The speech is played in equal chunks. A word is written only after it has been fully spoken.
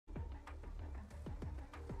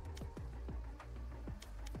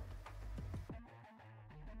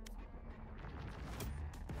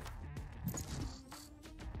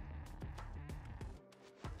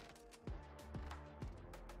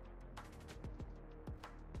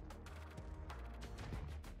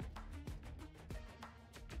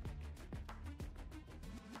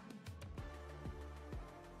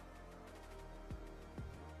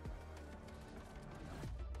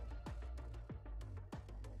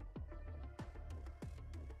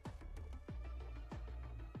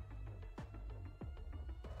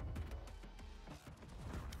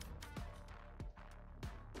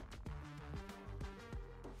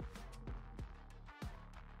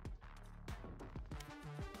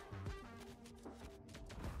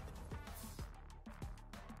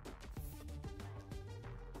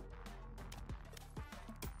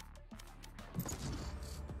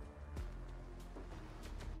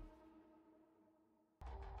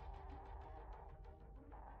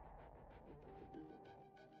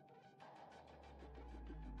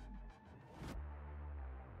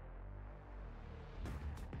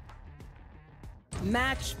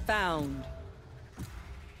Match found.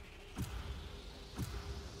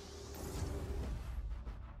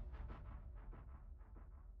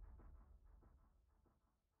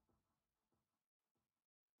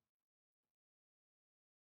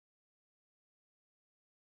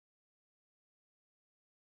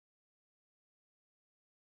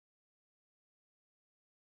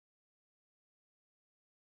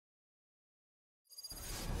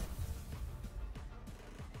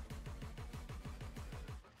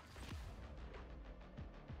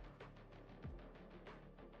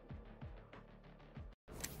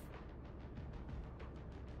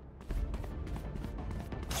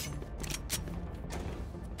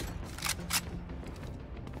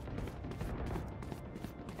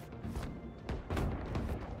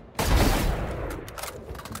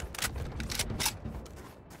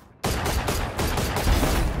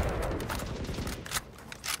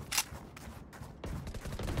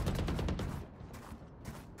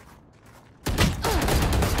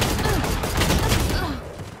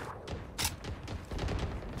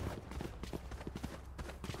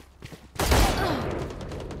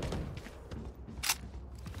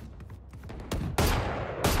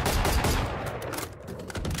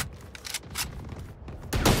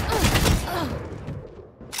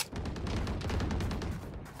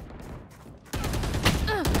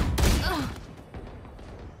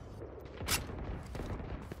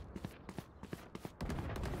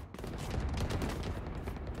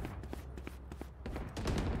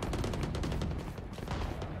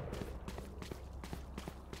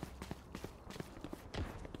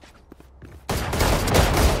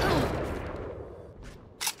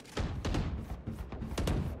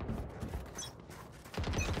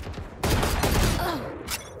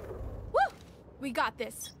 We got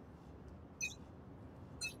this.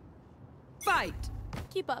 Fight!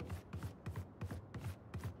 Keep up.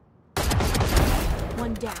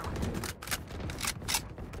 One down.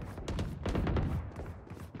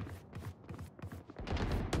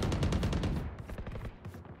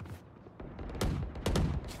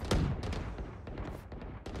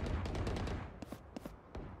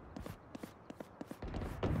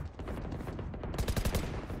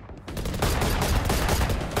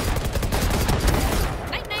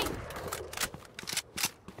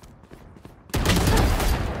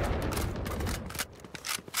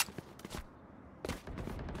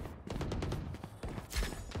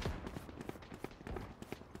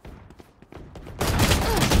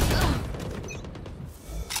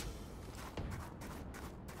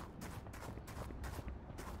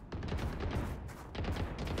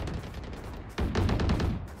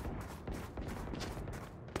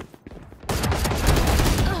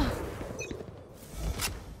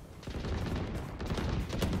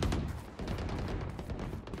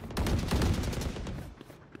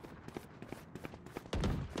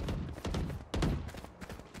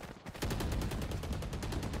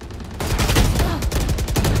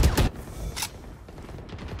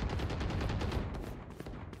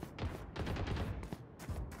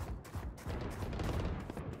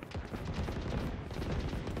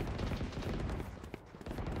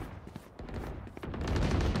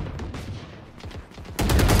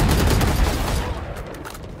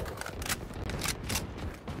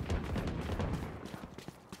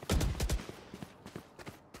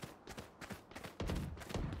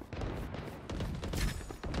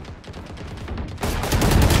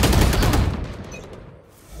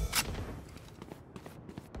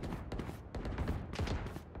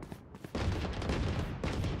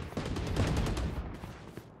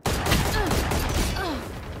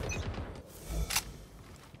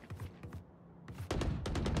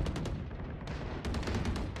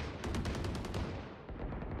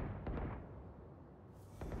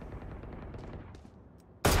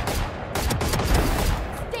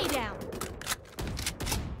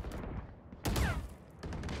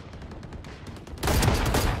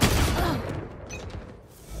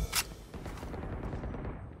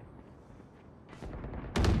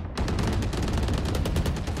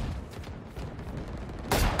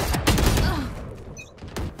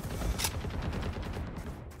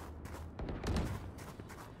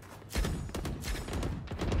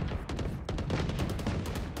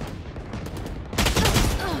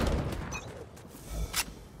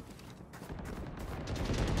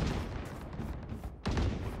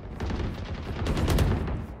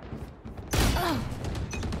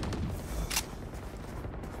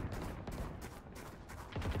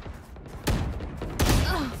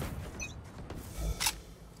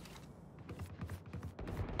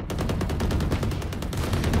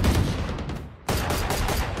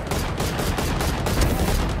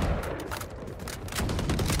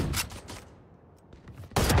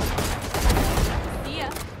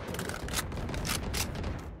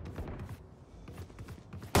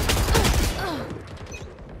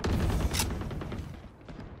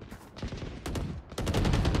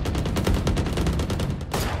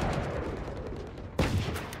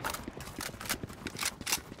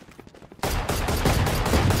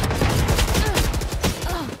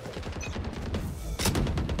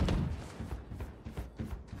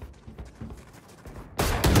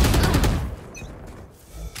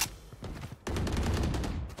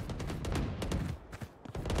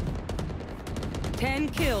 10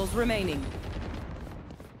 kills remaining.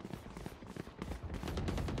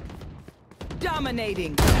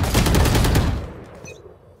 Dominating.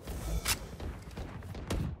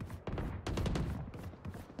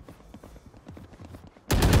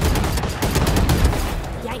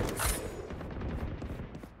 Yikes.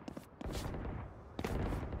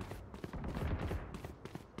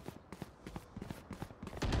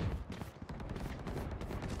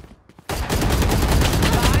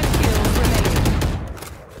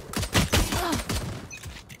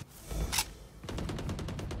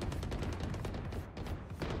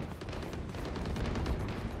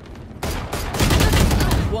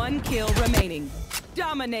 One kill remaining.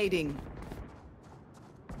 Dominating.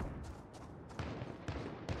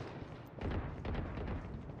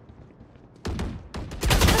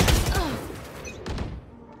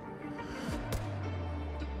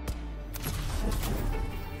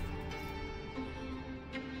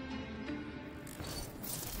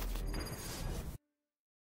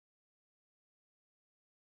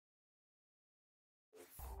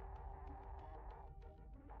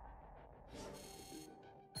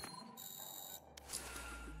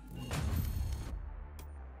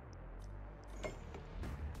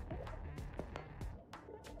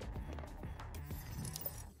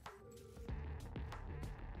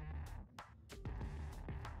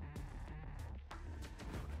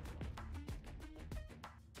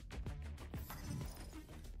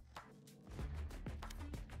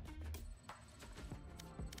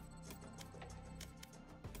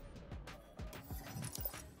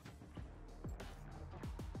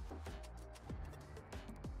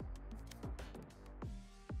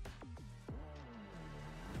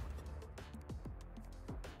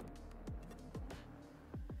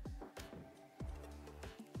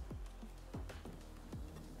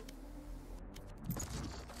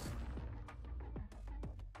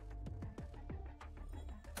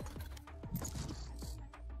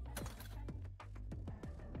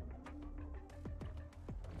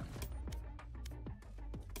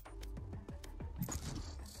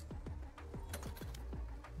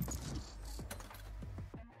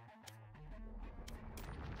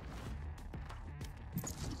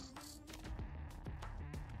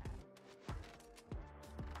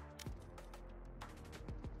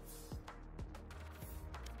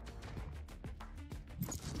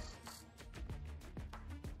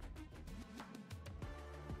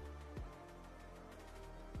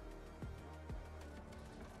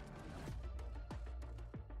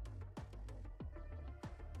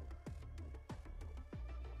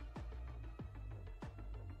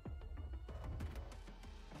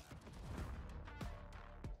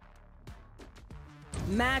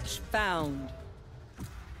 Match found.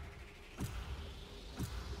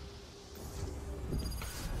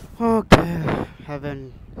 Okay,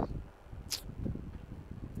 heaven.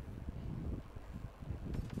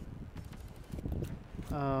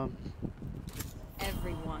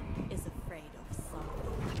 Everyone is afraid of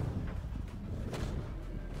something.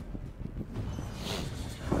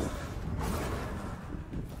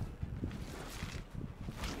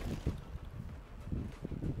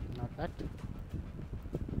 Not that.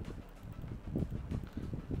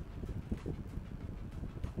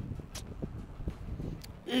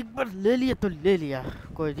 एक बार ले लिया तो ले लिया,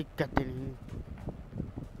 कोई दिक्कत नहीं.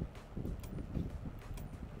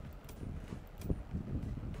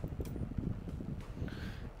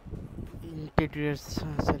 Interiors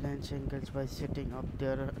challenge angles by setting up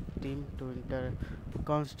their team to enter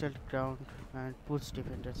constant ground and push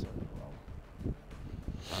defenders.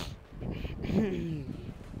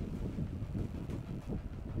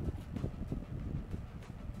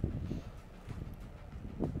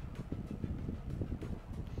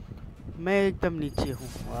 मैं एकदम नीचे हूँ.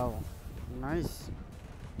 Wow, nice.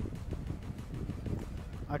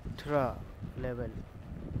 18 level.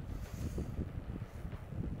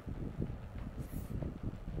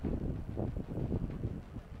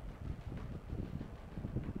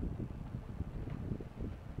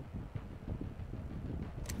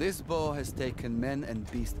 This bow has taken men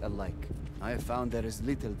and beasts alike. I have found there is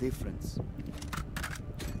little difference.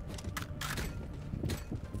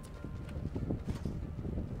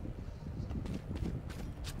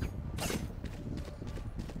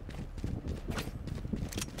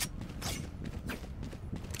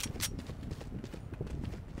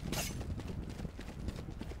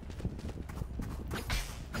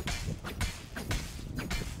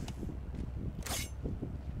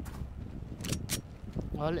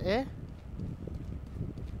 All ए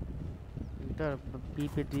इधर B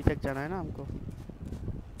पे D तक जाना है ना हमको.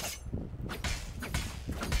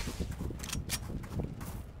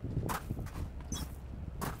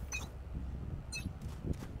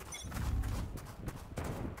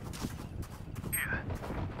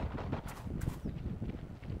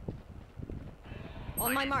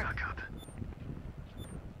 On my mark.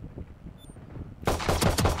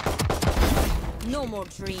 No more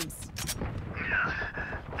dreams.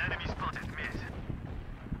 Enemy spotted mid.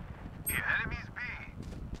 Here, enemies B.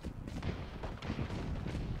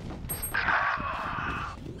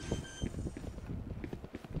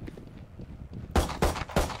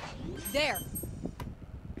 There.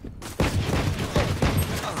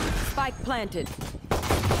 Spike planted.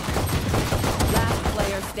 Last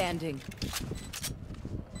player standing.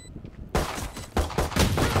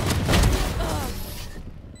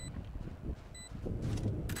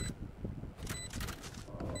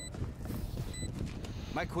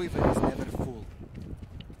 My quiver is never full.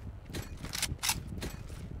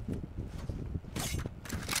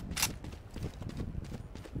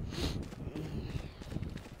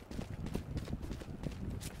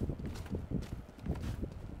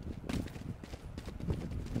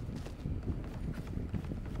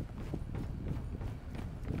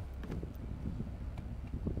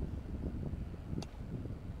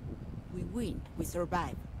 We win. We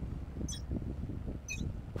survive.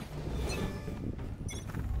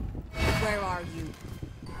 Where are you?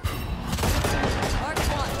 Mark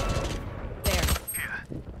one. There.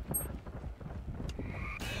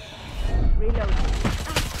 Reload.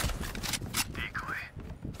 Decoy.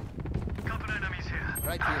 Couple enemies here.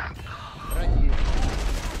 Right here. Right here.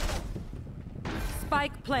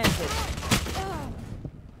 Spike planted.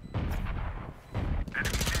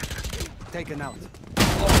 Taken out.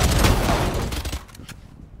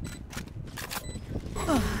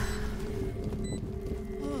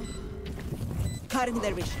 Cutting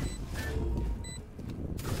their vision.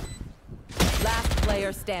 Last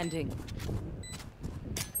player standing.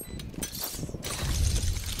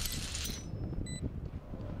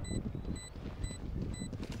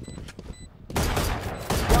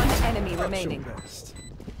 One enemy remaining.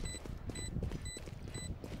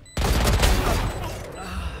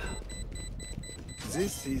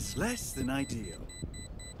 This is less than ideal.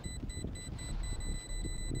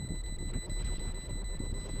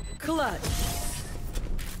 Clutch.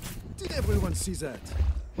 Did everyone see that?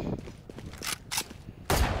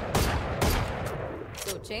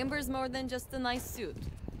 So Chamber's more than just a nice suit.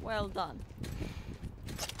 Well done.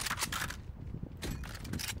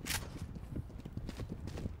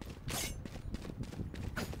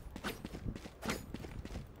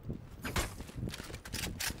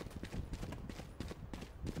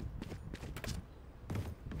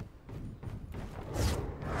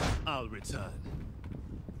 I'll return.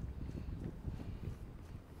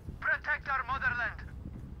 Protect our motherland.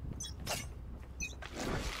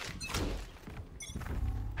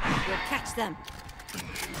 We'll catch them.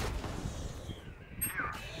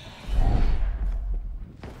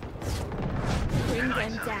 Bring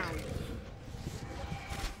them down.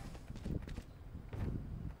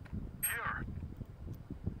 Here.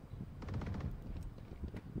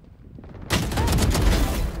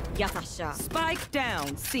 Yatasha. Spike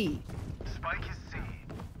down. C. Spike is C.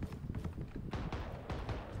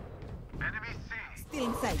 Enemy C. Still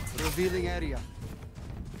in sight. Revealing area.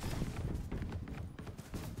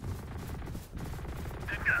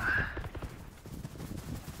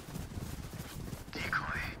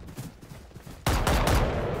 Decoy.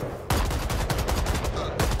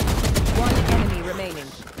 One enemy remaining.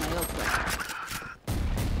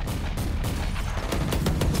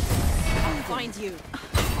 I'll find you.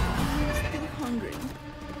 Still hungry.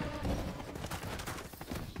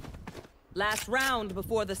 Last round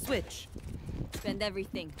before the switch. Spend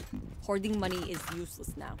everything. Hoarding money is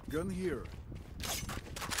useless now. Gun here.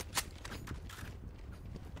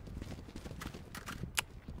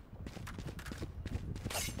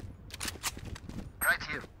 Right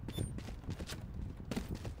here.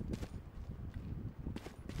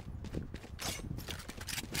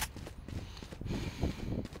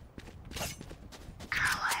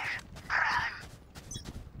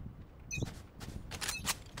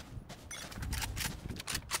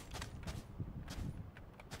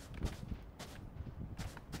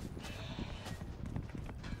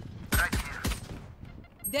 Right here.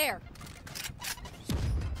 There.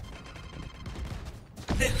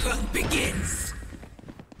 The hunt begins!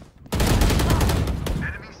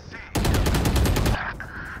 Enemy C.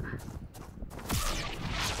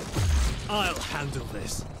 I'll handle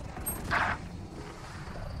this.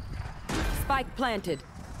 Spike planted.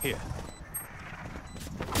 Here.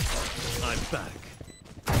 I'm back.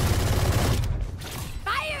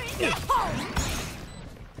 Fire in the hole!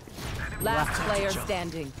 Last Right, player jump.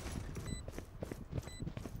 standing.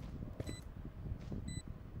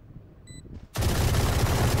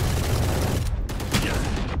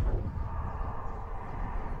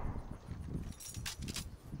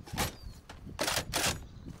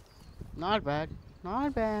 Not bad.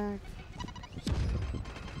 Not bad.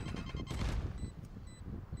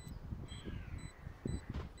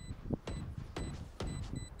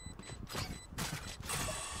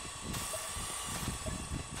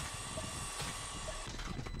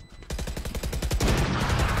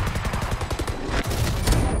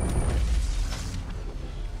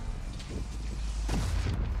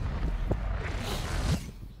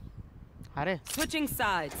 Are Switching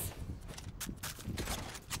sides.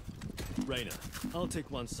 Reyna, I'll take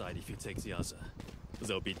one side if you take the other.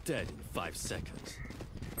 They'll be dead in 5 seconds.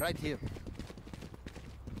 Right here.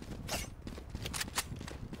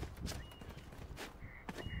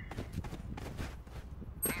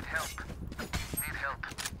 Need help. Need help.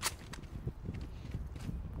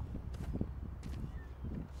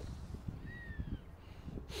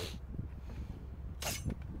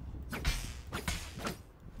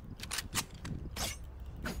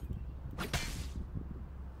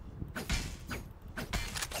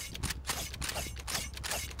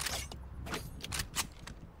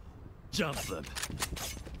 Jump them.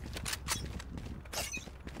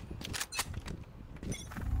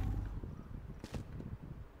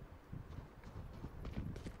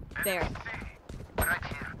 There. Right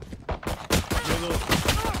here. Yellow.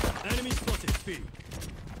 Enemy spotted. B.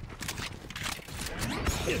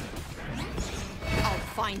 I'll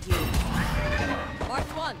find you. Mark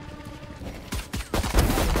 1.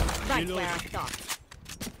 Right Reload. where I thought.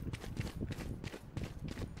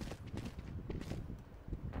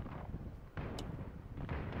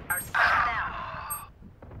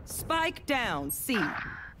 Spike down, C. Dead.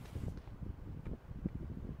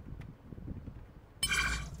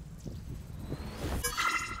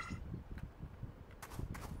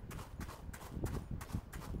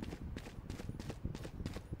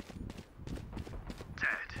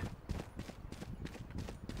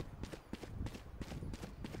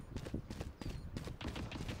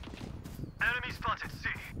 Enemy spotted. C.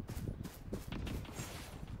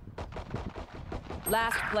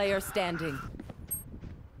 Last player standing.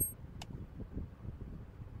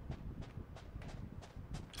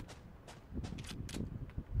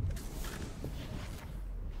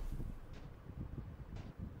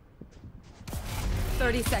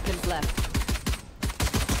 Thirty seconds left.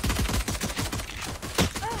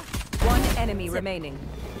 One enemy remaining.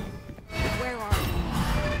 Where are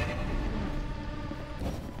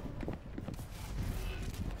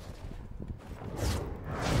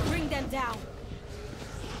you? Bring them down.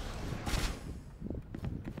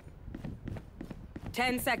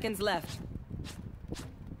 10 seconds left.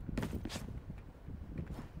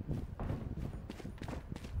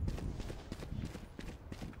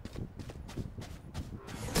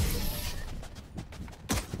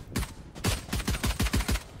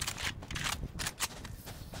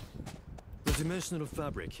 The dimensional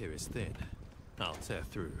fabric here is thin. I'll tear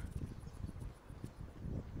through.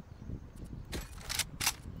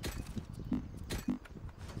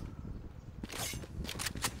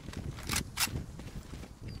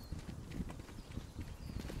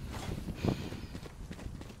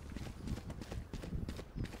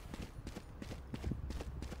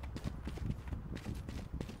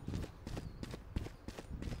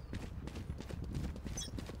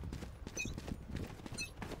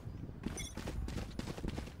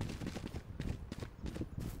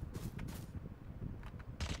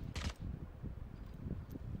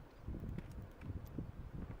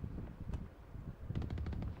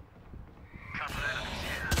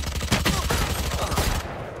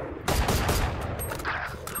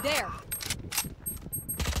 There.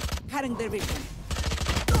 Cutting their vision.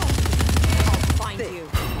 I'll find you.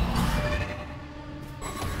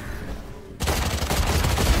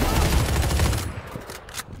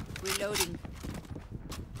 Reloading.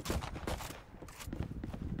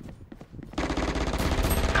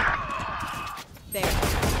 There.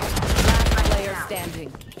 Last player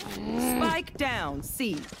standing. Spike down,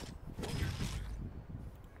 C.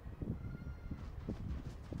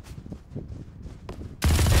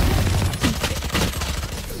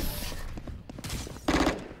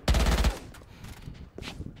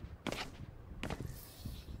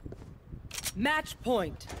 Match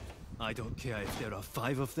point. I don't care if there are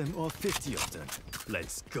 5 of them or 50 of them.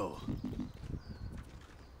 Let's go.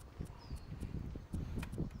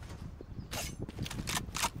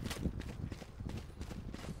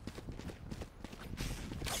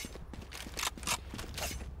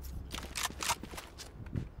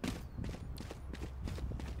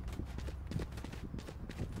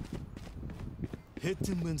 Hit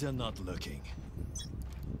them when they're not looking.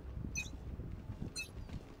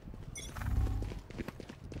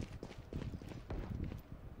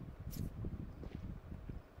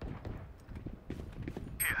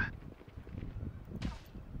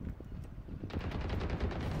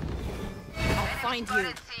 find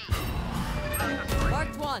you.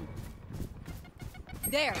 Marked one.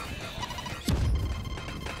 There.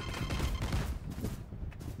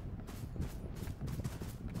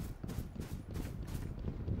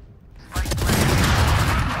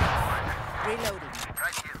 Reloading.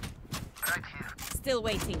 Right here. Right here. Still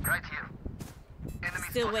waiting. Right here. Enemy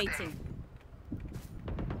Still spotted waiting.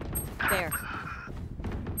 There.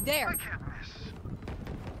 There. I can't miss.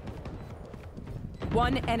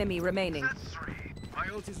 One enemy remaining. That's three. My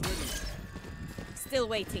ult is ready. Still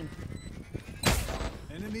waiting.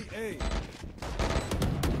 Enemy A.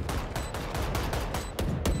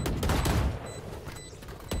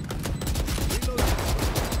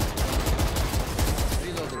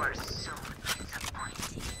 You are so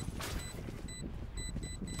disappointing.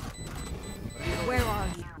 Where are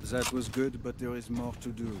you? That was good, but there is more to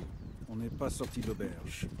do. On n'est pas sorti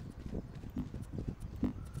d'auberge.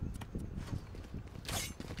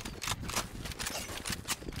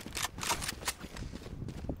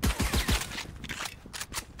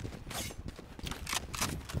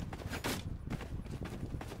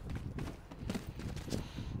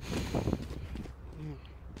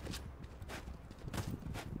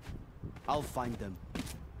 I'll find them.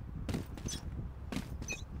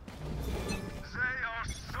 They are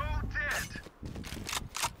so dead.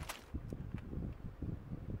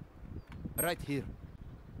 Right here.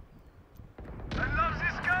 I love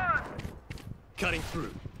this gun. Cutting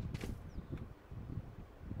through.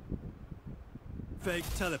 Fake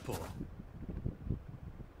teleport.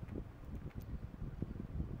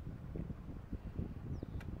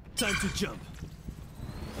 Time to jump.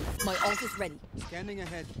 My ult is ready. Scanning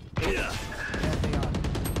ahead. Yeah. There they are.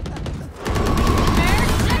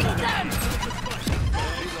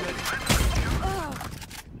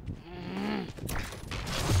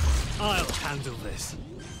 I'll handle this.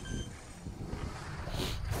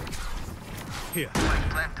 Here.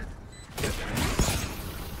 Planted.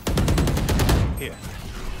 Here.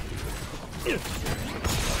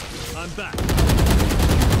 I'm back.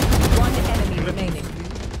 One enemy remaining.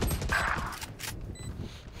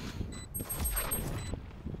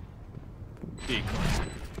 Decoy.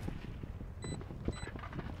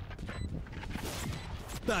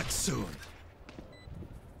 Back soon.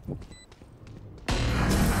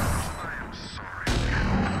 I am sorry.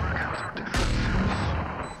 Work out our differences.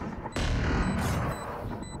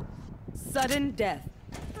 Sudden death.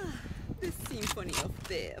 The symphony of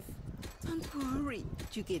death. Don't worry,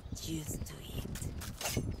 you get used to it.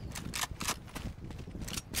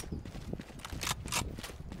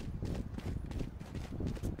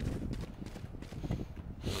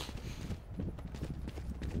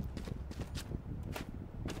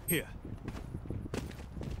 Here.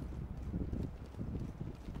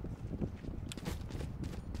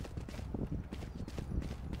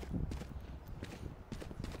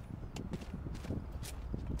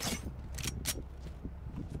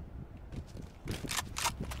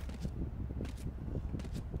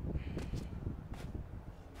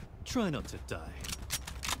 Try not to die.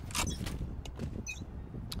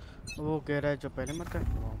 वो कह रहा है जो पहले मत कर.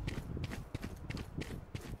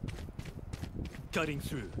 Cutting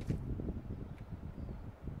through.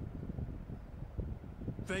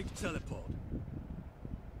 Fake teleport.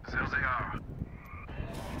 There they are.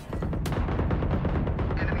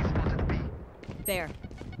 Enemy spotted B. There.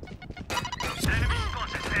 Enemy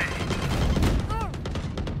spotted A.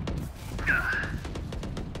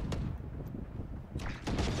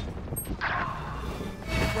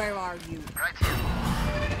 Where are you? Right here.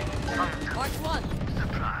 Marked one.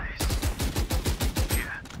 Surprise.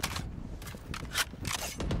 Here.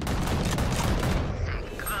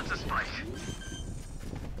 Plant a spike.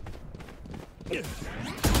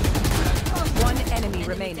 One enemy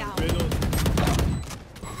remaining. down. Reload.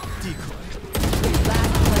 Decoy.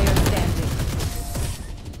 Last player standing.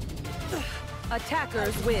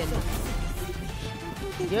 Attackers win.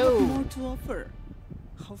 Yo. More to offer.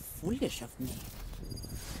 How foolish of me.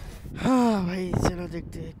 हाँ भाई चलो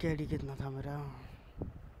देखते हैं कैडी कितना था मेरा.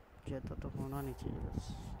 ज्यादा तो होना नहीं चाहिए बस.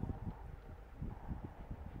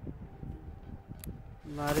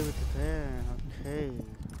 मारे भी तो थे. Okay.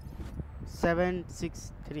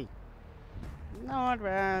 763. Not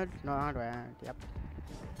bad. Not bad. Yep.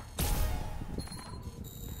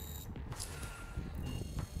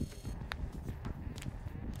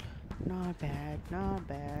 Not bad. Not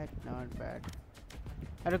bad. Not bad.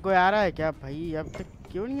 अरे कोई आ रहा है क्या भाई? अब तक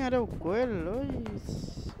क्यों नहीं आ रहा वो कोयल?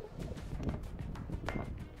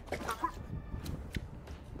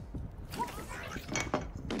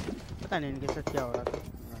 पता नहीं इनके साथ क्या हो रहा था.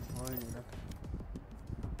 हो ही नहीं रहा.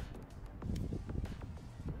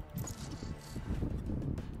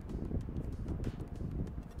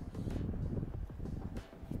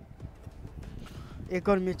 एक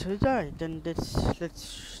और मैच हो जाए then let's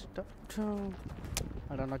start.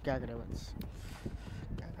 I don't know क्या करें बस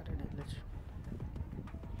क्या करें let's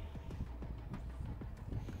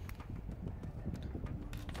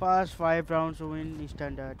first 5 rounds win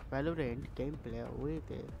standard Valorant gameplay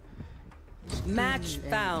with Match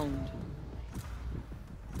found.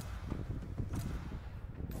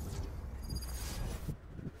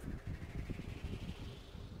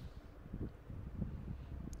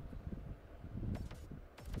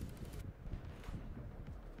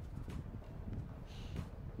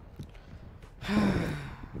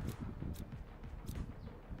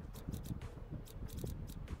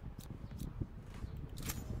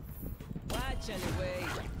 Watch anyway.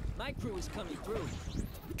 My crew is coming through.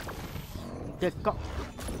 देखो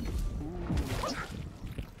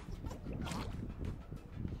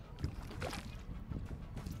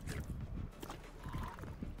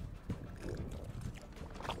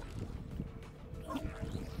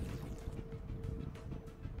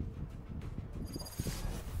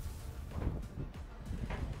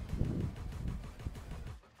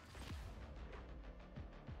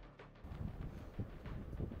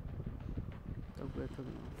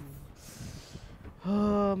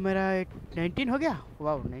मेरा 19 हो गया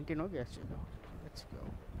वाह 19 हो गया चलो let's go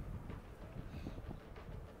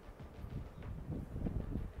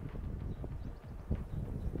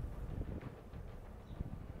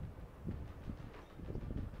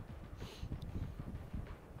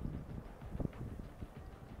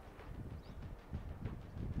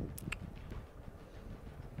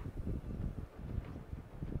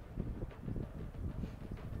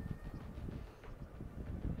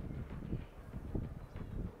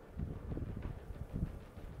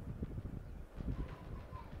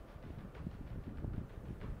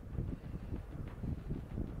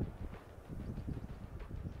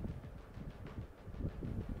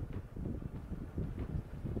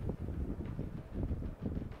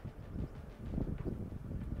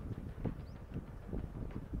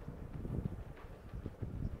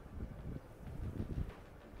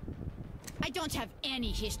I don't have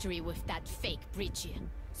any history with that fake Bridgie.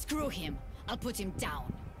 Screw him. I'll put him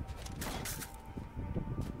down.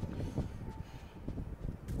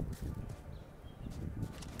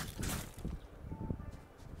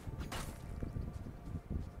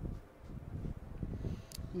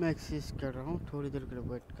 मैं access कर रहा हूँ थोड़ी देर के लिए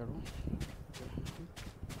वेट करूँ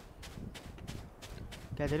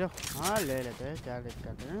क्या दे रहे हो हाँ ले लेते हैं क्या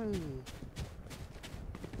दिक्कत है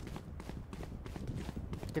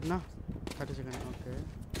कितना 30 सेकंड ओके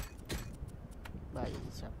भाई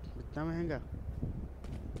साहब इतना महंगा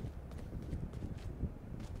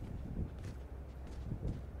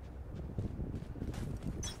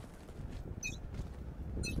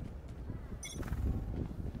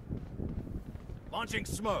Launching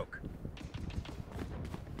smoke.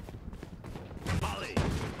 Molly.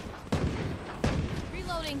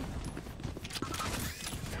 Reloading.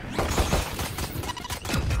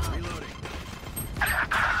 Reloading.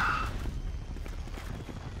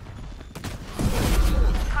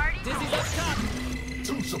 Dizzy's up top.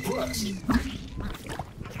 Too suppressed.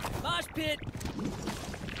 Mosh pit.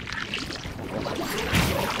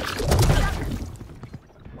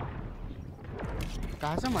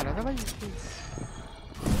 कहाँ से मारा था भाई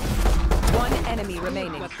One enemy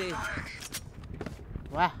remaining.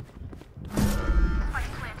 वाह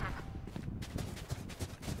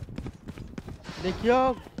देखियो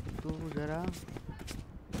तू जरा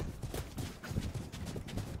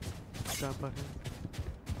कहाँ पर है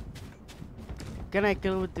Can I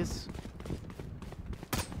kill with this?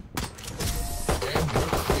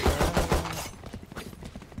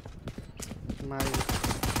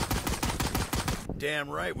 Damn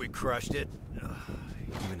right we crushed it. Ugh,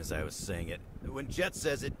 even as I was saying it. When Jet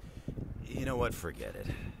says it, you know what? Forget it.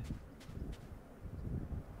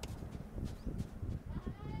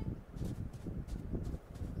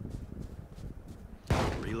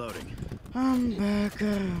 Reloading. I'm back.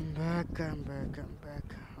 Okay.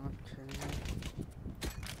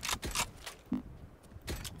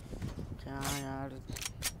 क्या यार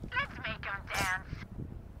Let's make them dance.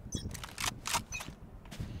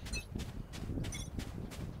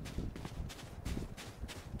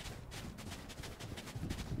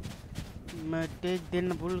 मैं tag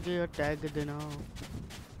देना भूल गया tag देना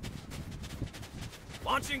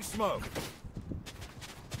Launching smoke.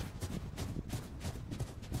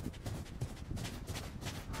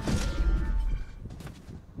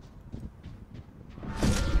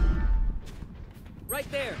 Right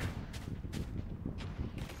there.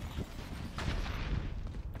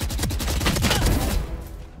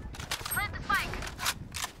 Plant the spike.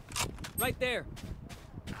 Right there.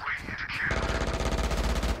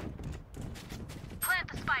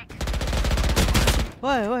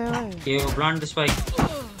 ओए ओए ओए ये plant spike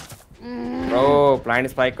bro plant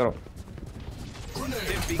spike करो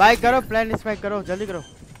भाई करो प्लान स्पाइक करो जल्दी करो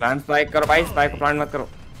प्लांट स्पाइक करो भाई स्पाइक प्लांट मत करो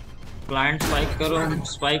प्लांट स्पाइक करो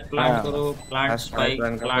स्पाइक प्लांट करो प्लांट स्पाइक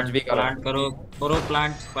प्लांट करो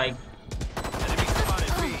प्लांट स्पाइक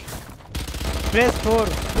प्रेस 4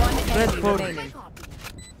 प्रेस 4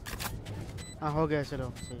 हाँ हो गया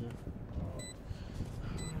चलो सही है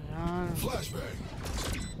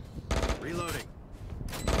Reloading.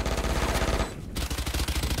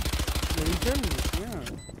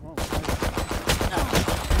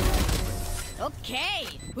 Okay,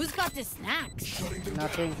 who's got the snacks?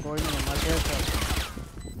 Nothing, कोई नहीं मजे से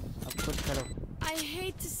अब कुछ करो I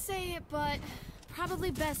hate to say it, but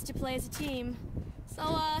probably best to play as a team. So,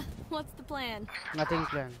 what's the plan? Nothing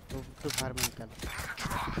plan. तू बाहर में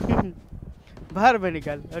निकल बाहर में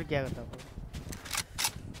निकल और क्या करता हूँ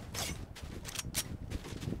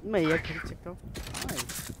मैं ये खेल सकता हूँ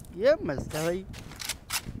ये मस्त है भाई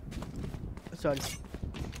सॉरी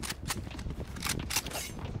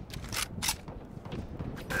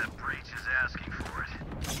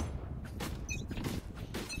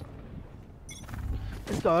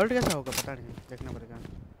इसका ऑल्ट कैसा होगा पता नहीं देखना पड़ेगा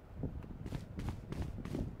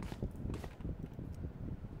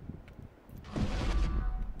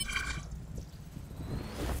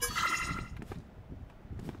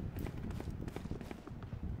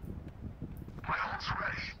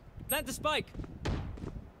Plant the spike.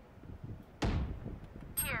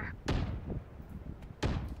 Here.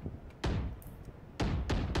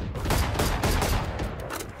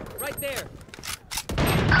 Right there.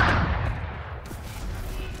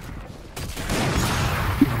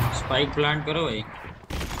 Spike plant करो भाई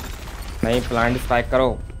नहीं प्लांट स्पाइक करो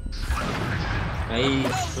भाई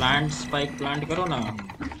प्लांट स्पाइक प्लांट करो ना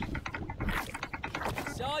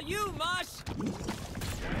Saw you, Mosh.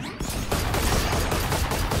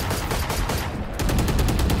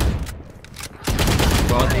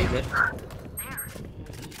 बहुत है इधर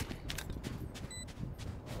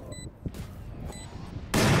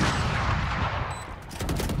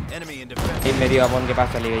Enemy in defense. टीम मेरी अपन के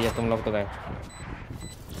पास चली गई है तुम लोग तो गए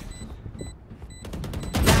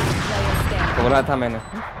बोला था मैंने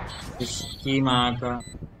इसकी माँ का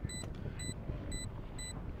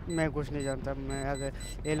मैं कुछ नहीं जानता मैं अगर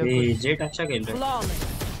ये लोग जेट अच्छा खेल रहे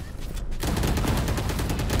हैं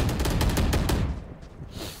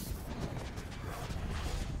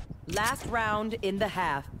Last round in the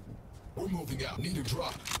half. We're moving out. Need a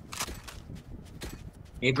drop.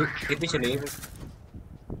 ये पीछे ले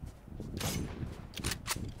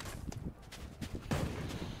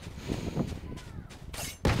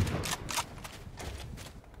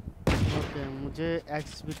ओके मुझे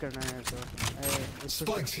एक्स भी करना है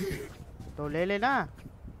तो ले लेना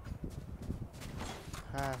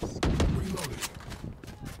हाँ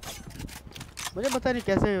मुझे पता नहीं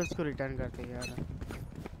कैसे उसको रिटर्न करते हैं यार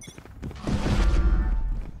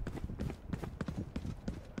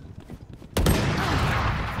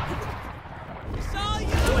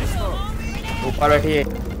ऊपर बैठिए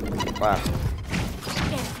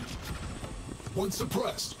One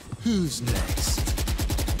suppressed. Who's next?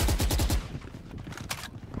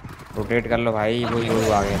 Rotate कर लो भाई वो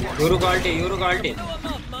यूरो आ गया यूरो क्वालिटी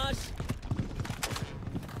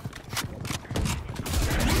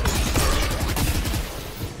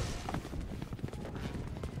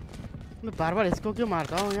मैं बार-बार इसको क्यों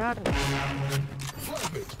मारता हूँ यार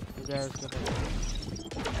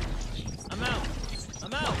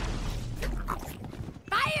I'm out.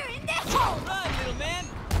 Fire in the hole! Run, little man.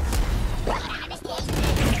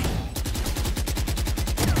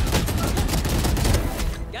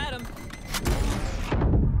 Got him.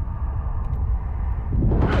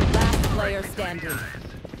 Last player standing.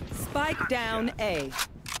 Spike down A.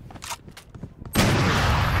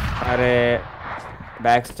 अरे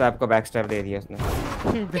बैकस्टैप को बैकस्टैप दे दिया उसने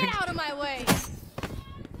Get out of my way.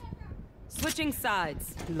 Switching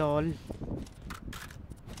sides. Lol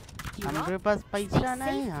हमारे पास पैसा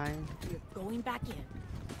नहीं है Going back in.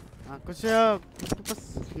 हाँ कुछ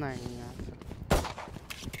बस नहीं यार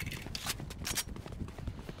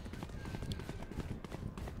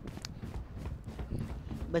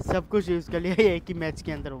बस सब कुछ यूज कर लिया एक ही मैच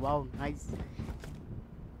के अंदर वाओ नाइस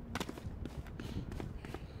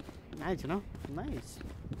नाइस ना नाइस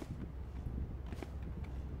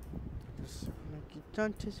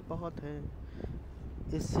चांसेस बहुत है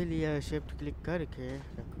इसीलिए शिफ्ट क्लिक करके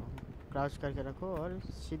रखो क्राउच करके रखो और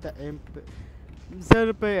सीधा एम पे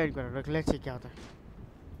सर पे एड करो रख लेट्स सी क्या होता है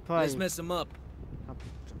Let's mess him up. Enemy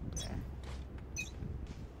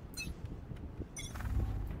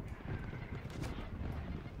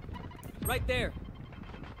Right there.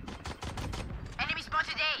 spotted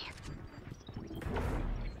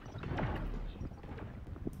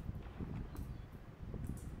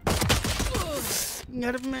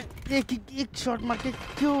यार मैं एक शॉट मार के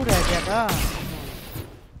क्यों रह गया था।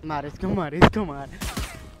 मार इसको मार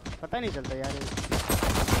पता नहीं चलता यार।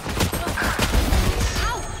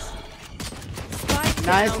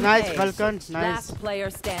 Nice फल्कन nice.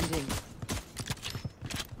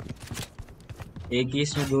 एक ही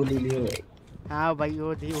इसमें 2 ले लिए भाई। हाँ भाई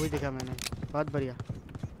वही देखा मैंने, बहुत बढ़िया।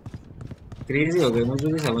 क्रेजी हो गए, मुझे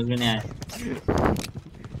भी समझ में नहीं आया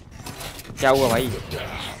क्या हुआ भाई।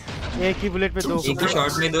 एक ही बुलेट पे 2, एक ही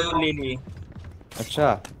शॉट में 2 ले लिए।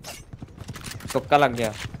 अच्छा तुक्का लग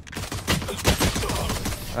गया।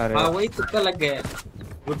 अरे हाँ वही तुक्का लग गया,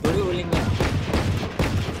 वो थोड़ी बोलेंगे।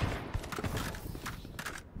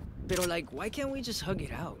 Pero like, why can't we just hug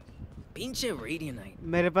it out? Pinche radianite.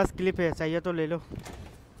 मेरे पास क्लिप है, चाहिए तो ले लो।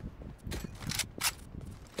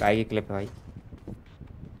 काय की क्लिप है भाई।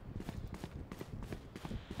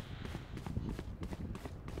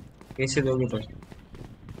 कैसे दोगे तो?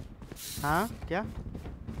 हाँ क्या?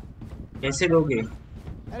 कैसे दोगे?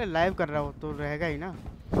 अरे लाइव कर रहा हूँ तो रहेगा ही ना।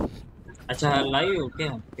 अच्छा लाइव हो क्या?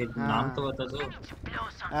 फिर हाँ। नाम तो बता दो।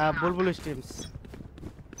 बुलबुल स्ट्रीम्स।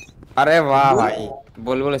 अरे वाह भाई,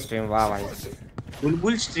 बुलबुल स्ट्रीम, वाह भाई।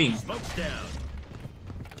 बुलबुल स्ट्रीम।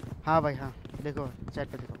 हाँ भाई हाँ, देखो चैट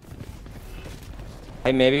पे देखो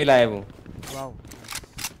भाई। मैं भी लाइव हूँ। वाओ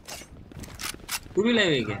तू भी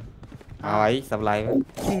लाइव है क्या? हाँ भाई सब लाइव है।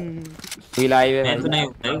 तू लाइव है? मैं तो नहीं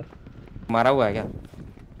हूँ। मारा हुआ है क्या?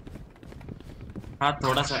 हाँ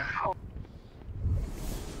थोड़ा सा।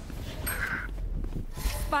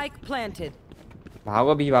 Spike planted.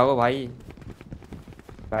 भागो भाई।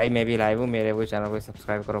 भाई मैं भी लाइव हूँ, मेरे वो चैनल को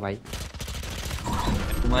सब्सक्राइब करो भाई।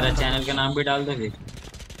 तुम्हारा चैनल का नाम भी डाल दो फिर।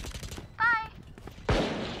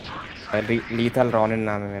 लीथल रॉनिन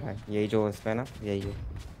नाम है मेरा, यही जो इस पे ना, यही है।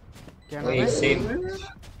 क्या नाम है?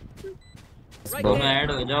 दोनों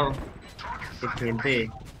ऐड हो जाओ फिर खेलते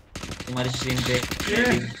तुम्हारी स्ट्रीम पे।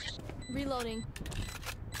 Reloading.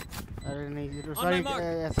 अरे नहीं सॉरी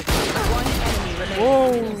ऐसे।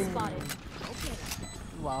 ओह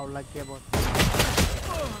वाओ लग गया बहुत।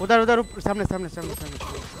 उधर सामने।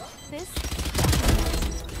 This?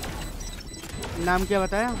 नाम क्या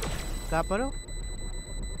बताया? कहाँ पर हो?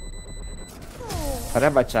 अरे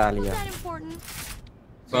बचा लिया।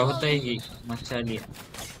 बहुत ही मचा लिया।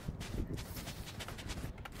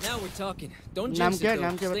 Now we're talking. Don't नाम jinx क्या it,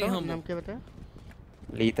 though. Stay बताओ? humble. नाम क्या बताया?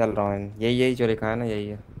 लीथल रॉनिन, यही जो लिखा है ना, यही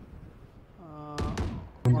है।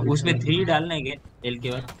 उसमें 3 डालना है क्या एल के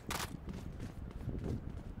बाद?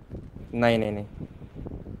 नहीं।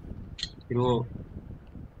 फिर वो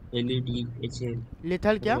LEDHL।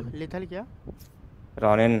 लिथल क्या?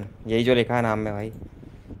 रॉनिन, यही जो लिखा है नाम में भाई।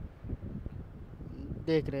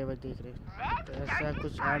 देख रहे ऐसा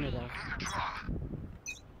कुछ आ नहीं रहा।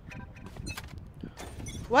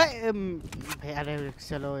 अरे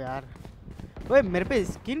चलो यार। ओए मेरे पे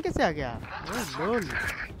स्किन कैसे आ गया? लोल।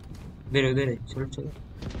 उधर चलो।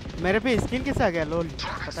 मेरे पे स्किन कैसे आ गया? लोल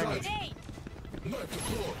पता नहीं।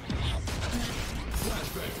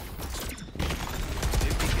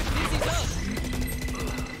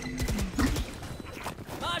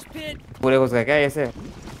 पूरे घुस गए क्या ऐसे?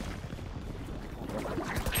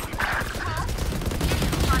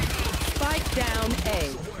 Spike down A.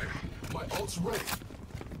 My ult's ready.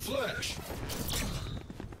 Flash.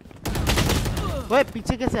 ओए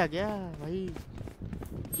पीछे कैसे आ गया भाई?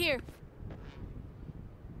 Here.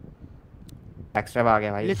 एक्स्ट्रा आ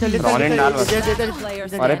गया भाई। लिथल रॉनिन डाल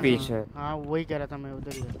बस। अरे पीछे। हाँ वही कह रहा था मैं,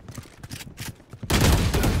 उधर ही है।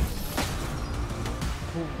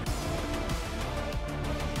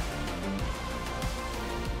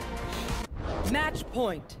 Match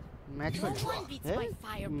point. Match No one beats my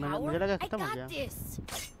firepower. मुझे लगा I खत्म हो got गया। this.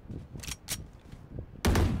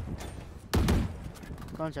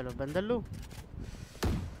 कौन चलो बंदर लूं?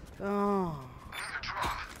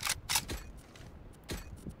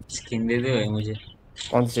 स्किन दे दो मुझे।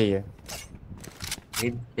 कौन सी चाहिए? ये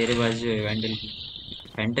तेरे पास जो है वैंडल की,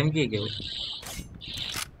 फैंटम की है क्या वो?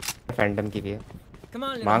 फैंटम की भी है। Come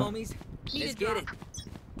on, little मांग। homies. Let's get it.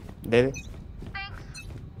 They.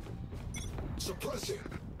 Suppressing.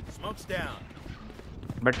 Smoke's down.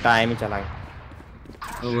 But time ही चला गया।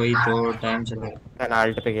 वही तो टाइम चला गया।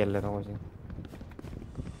 पेनाल्टी पे खेल लेता हूँ मुझे।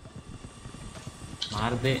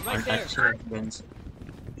 मार दे अटैच गन से।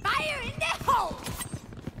 Fire in the hole.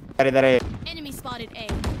 इधर है। Enemy spotted A.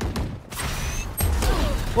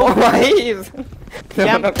 ओ भाई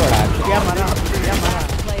क्या दोनों को उड़ा दिया।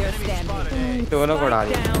 Player standing. दोनों को उड़ा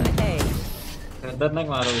दिया। Down A. खतरनाक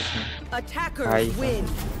मारो उसने। Attackers win.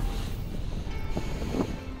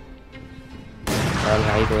 चल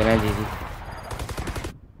भाई कोई ना, जीजी।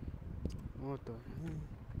 वो तो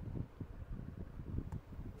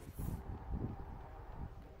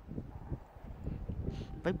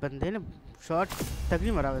भाई बंदे ने शॉट तक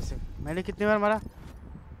नहीं मारा वैसे। मैंने कितने बार मारा?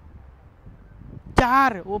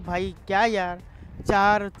 4। ओ भाई क्या यार,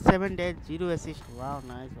 4 7 डेड 0 असिस्ट। वाह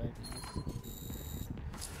नाइस भाई,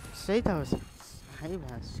 सही था वैसे। हाय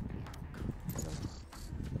भैंस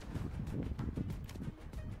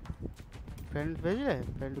फ्रेंड भेज रहे,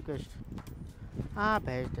 फ्रेंड रिक्वेस्ट। हाँ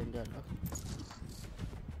भेज देंगे लोग।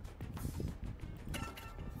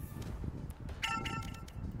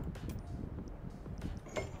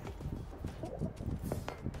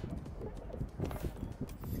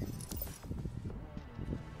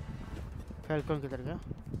 फैल्कन किधर गया?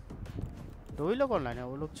 2 ही लोग ऑनलाइन है,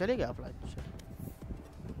 वो लोग चले गए ऑफलाइन।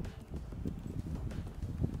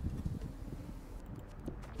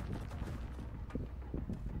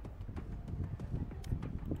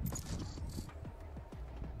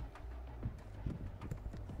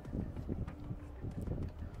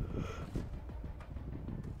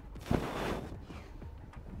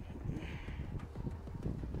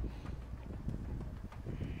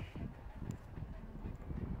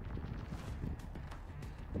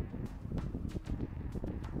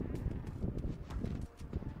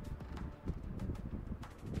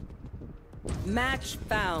 Match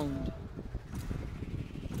found.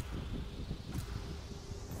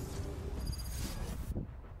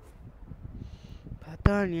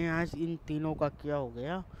 पता नहीं आज इन तीनों का क्या हो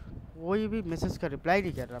गया, कोई भी मैसेज का रिप्लाई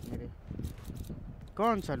नहीं कर रहा मेरे।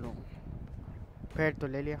 कौन सा लूँ? फैट तो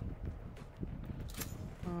ले लिया।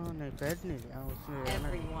 हाँ नहीं फैट नहीं लिया, उसने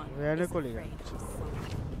रहने को लिया।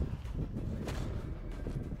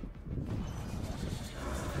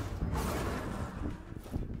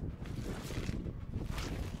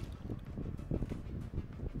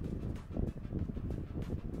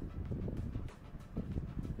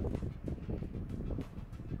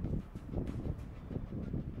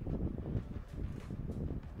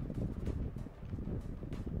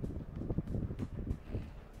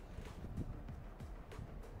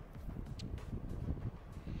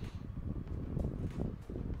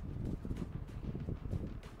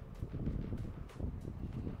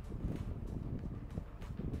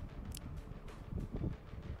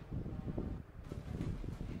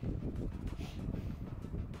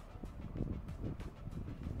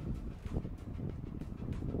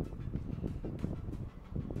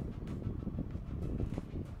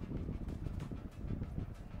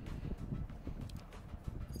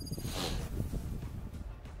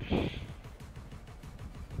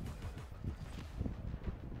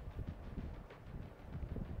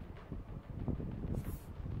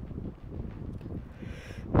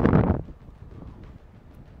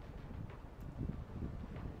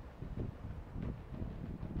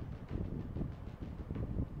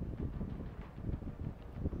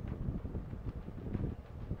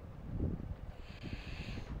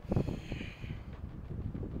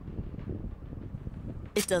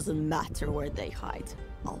 It doesn't matter where they hide.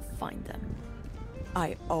 I'll find them.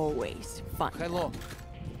 I always find them.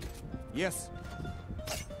 Yes.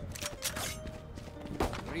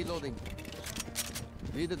 Reloading.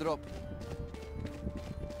 Need a drop.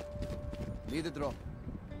 Need a drop.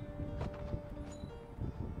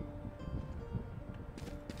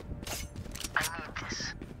 I need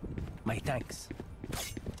this. My thanks.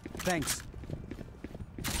 Thanks.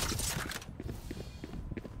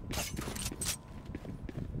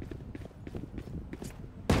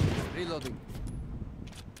 Reloading.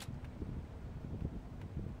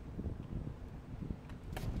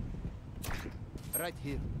 Right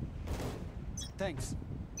here. Thanks.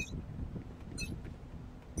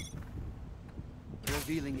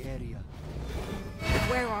 Revealing area.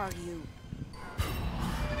 Where are you?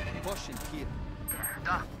 Potion here.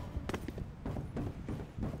 Done.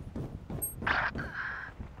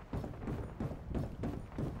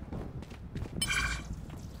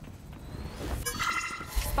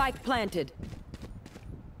 Spike planted.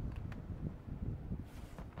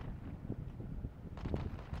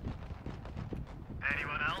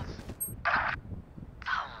 Anyone else?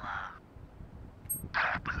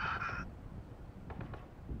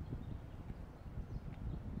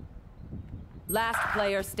 Last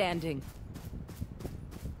player standing.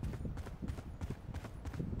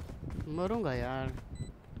 मरूंगा यार।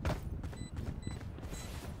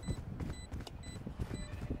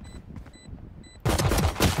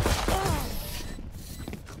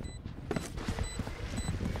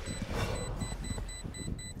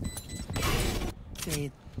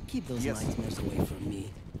 Faith, keep those nightmares away from me.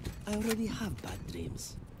 I already have bad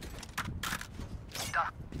dreams.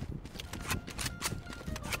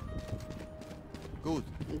 Good.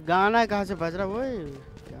 गाना कहाँ से बज रहा? वो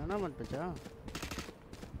गाना मत बजा।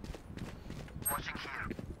 Watching here.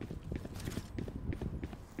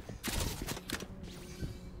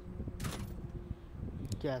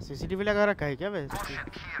 क्या सीसीटीवी लगा रखा है क्या वैसे?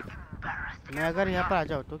 मैं अगर यहाँ पर आ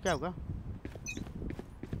जाऊँ तो क्या होगा?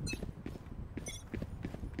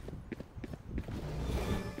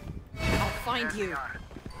 I'll find you.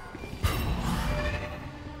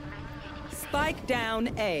 Spike down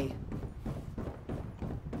A.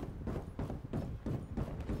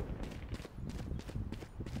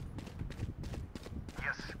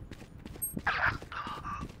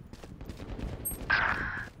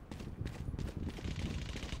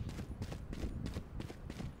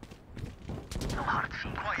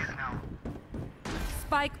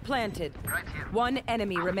 Spike planted. One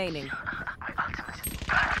enemy remaining.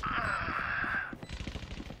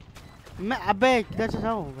 मैं अबे किधर से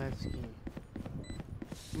जाऊँ मैं इसकी?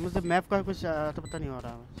 मुझे मैप का कुछ तो पता नहीं हो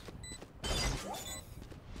रहा है।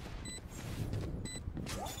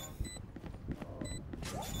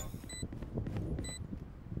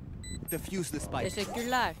 Defuse the spike.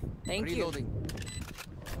 Teşekkürler. Thank you. Reloading.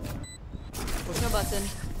 Push a button.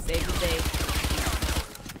 Save the day.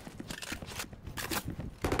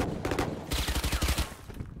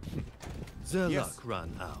 The Yes. luck ran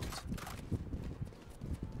out.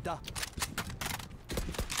 Da.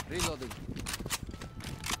 Reloading.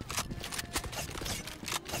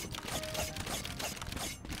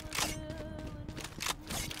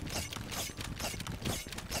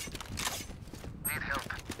 Need help.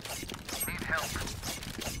 Need help.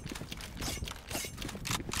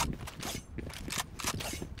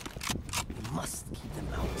 We must keep them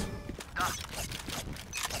out.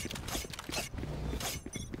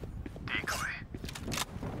 Decoy.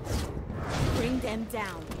 Bring them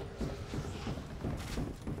down.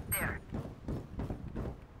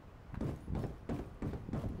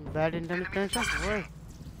 Bad internet connection. Why?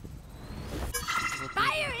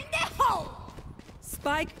 Fire in the hole!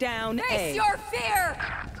 Spike down A. Face your fear!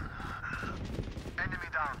 Enemy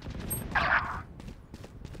down.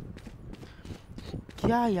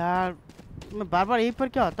 क्या यार? मैं बार-बार यहीं पर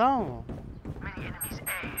क्या आता हूँ? Many enemies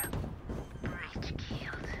A. Breach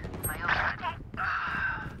killed. My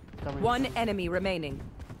own. One enemy remaining.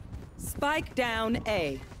 Spike down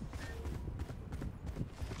A.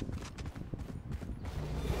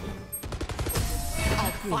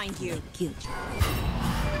 I'll find you.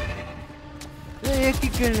 एक ही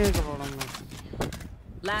खेलने का प्रॉब्लम है।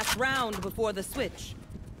 Last round before the switch.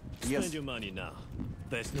 Spend your money now.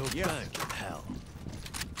 There's no bank in hell.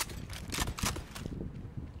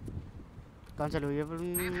 कौन सा लो ये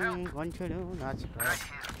कौन सा लो नाच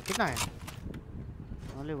कितना है?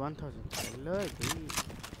 Only 1000. चलो भाई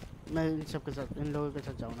मैं इन सब के साथ इन लोगों के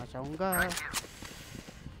साथ जाना चाहूँगा।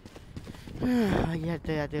 यार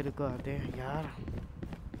तो याद रुको आते हैं यार।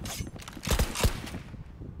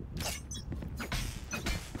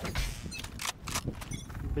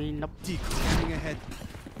 Being up deep, coming ahead.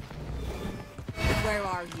 Where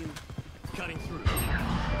are you? Cutting through.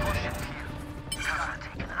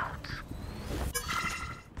 Taken out.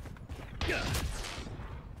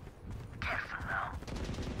 Careful now.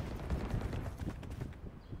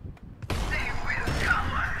 They will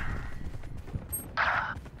cover.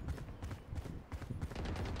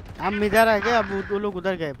 हम इधर आ गए अब वो लोग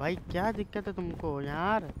उधर गए भाई क्या दिक्कत है तुमको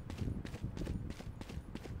यार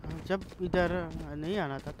जब इधर नहीं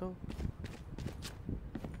आना था तो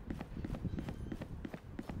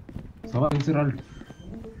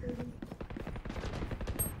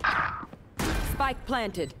Spike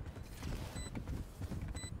planted.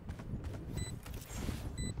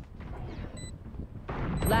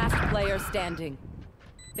 Last player standing.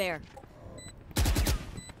 There.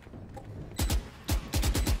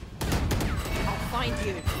 I'll find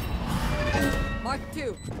you. Mark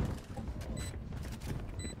 2.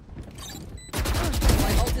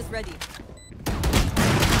 My ult is ready.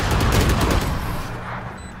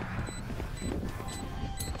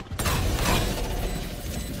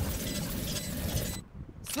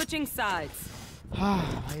 Switching sides.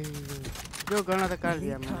 भाई जो करना था कर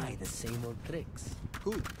दिया Try मैंने the same old tricks.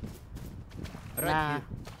 Cool. ना Right here.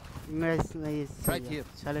 मैं नहीं Right here.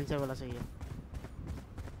 silencer वाला सही है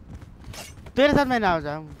तेरे साथ मैं ना हो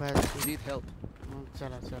जाऊँ बस Need help.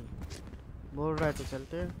 चला चल बोल रहा है तो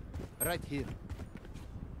चलते हैं Right here.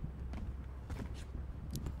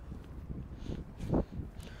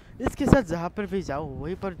 इसके साथ जहाँ पर भी जाओ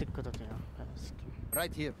वहीं पर दिक्कत होती है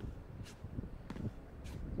Right here.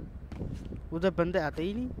 उधर बंदे आते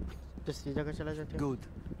ही नहीं दूसरी जगह चला जाते हैं Good.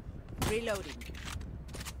 Reloading.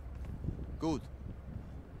 Good.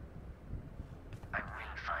 I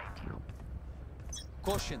will find you.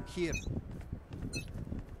 Caution here.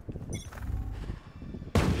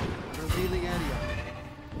 Revealing area.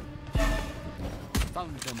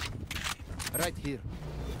 Found them. Right here.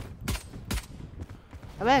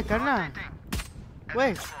 अबे करना वे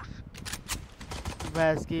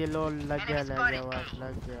बस की लो लग गया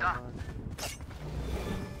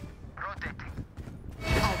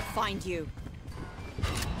I'll find you.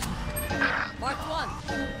 Mark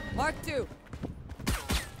 1. Mark 2.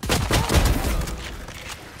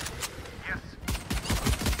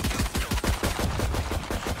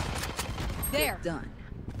 There. Done.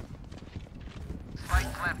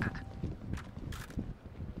 Spike planted.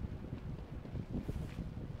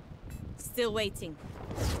 Still waiting.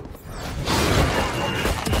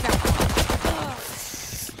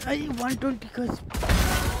 I 120 cuz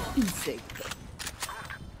Insect.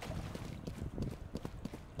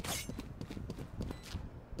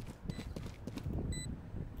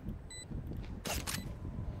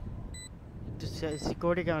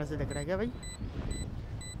 Security camera से दिख रहा है क्या भाई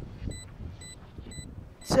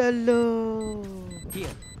चलो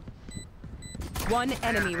Here. One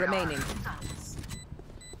enemy remaining.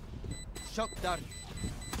 Shock dart.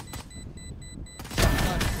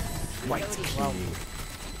 White. Wow.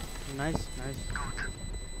 Nice.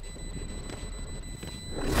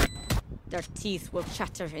 Their teeth will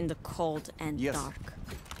chatter in the cold and dark.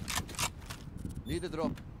 Need a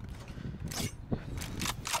drop.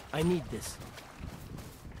 I need this.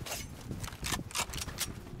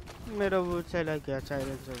 मेरा वो चला क्या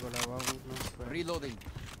साइलेंसर बोला हुआ Reloading.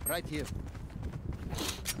 Right here.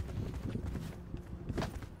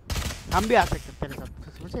 हम भी आ सकते हैं तेरे साथ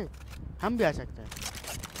समझे हम भी आ सकते हैं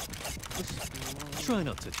Try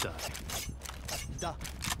not to die.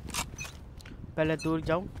 पहले दूर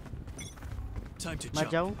जाऊं Time to मैं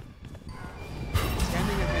jump. जाऊं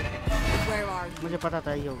Where are you? मुझे पता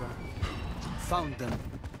था ये होगा Found them.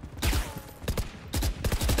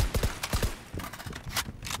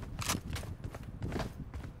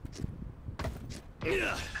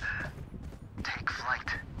 Take flight.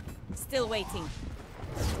 Still waiting.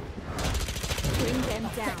 Bring them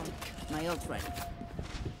down. My ult ready.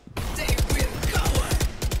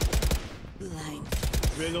 Blind.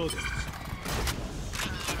 Reloading.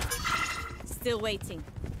 Still waiting.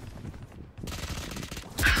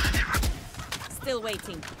 Still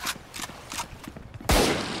waiting.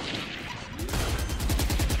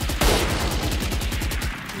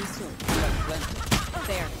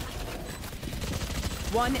 There.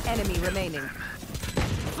 One enemy remaining.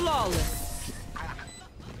 Flawless.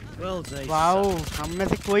 Well, they wow हम में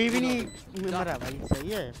से कोई भी नहीं मरा भाई सही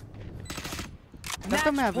है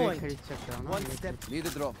तो मैं अभी खरीद सकता हूँ One step. Need a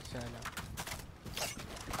drop.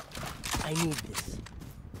 I need this.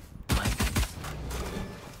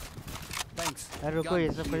 Thanks. अरे रुको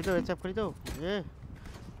ये सब खरीदो ये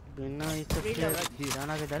बिना ये सब के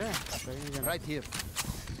जाना किधर है Right here.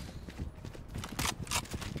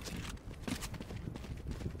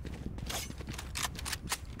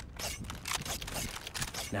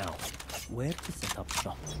 Now, where to set up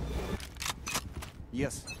shop?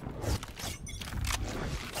 Yes.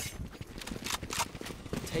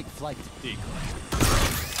 Take flight. Decoy.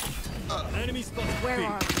 Enemy spotted. Where are you?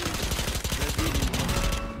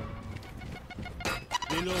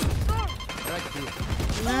 Reload. Right here.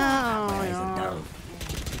 No,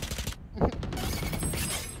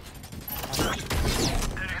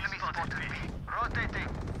 Enemy spotted. Rotating.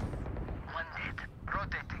 One dead.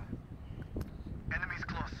 Rotating. Enemies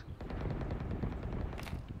close.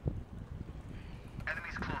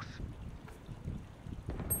 Enemies close.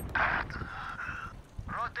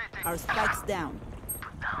 Rotating. Our spike's down.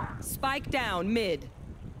 Spike down mid.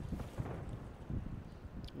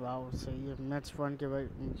 Wow सही है match 1 के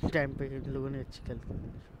बाद time पे लोगों ने अच्छी खेल की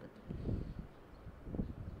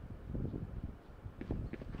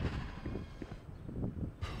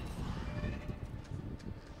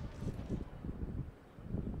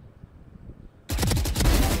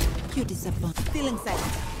You disappoint. Feeling sight.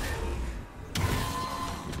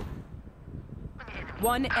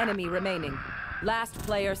 One enemy remaining. Last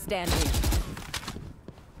player standing.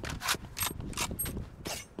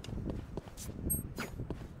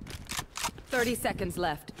 Thirty seconds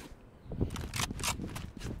left.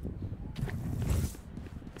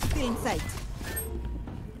 Feeling sight.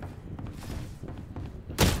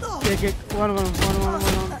 One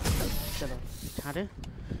चलो अरे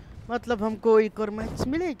मतलब हमको एक और मैच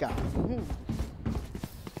मिलेगा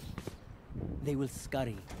They will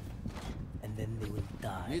scurry, and then they will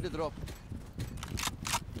die. Need a drop.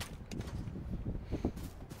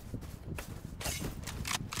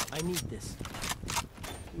 I need this.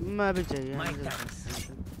 मैं भी चाहिए My thanks.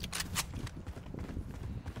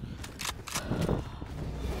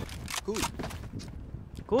 Cool.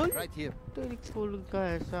 Cool? Right here. तेरी cool का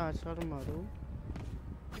ऐसा असर मारो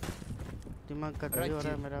दिमाग का दही हो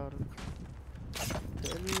रहा है मेरा और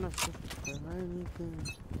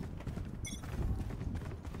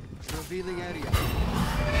Revealing area.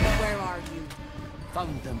 Where are you?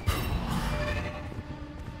 Found them.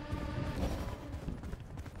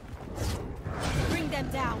 Bring them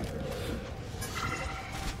down.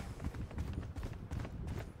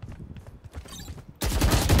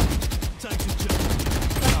 Time to jump.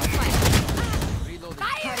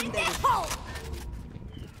 Fire in the hole.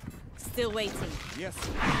 Still waiting. Yes.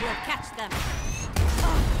 We'll catch them.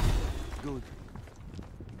 Good.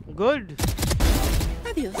 Good.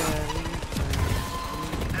 Adios.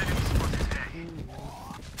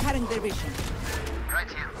 Cutting their vision.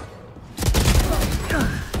 Right here.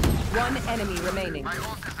 One enemy remaining. My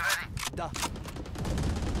ult is ready. Da.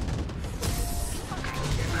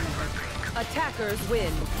 Attackers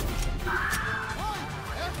win.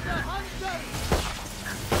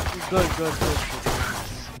 Good.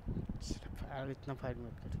 इतना fight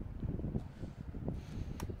मत कर.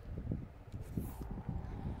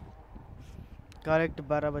 Correct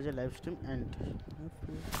 12 बजे live stream and.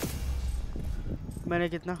 मैंने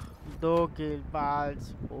कितना 2 किल 5.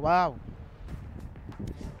 वाव.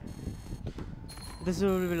 This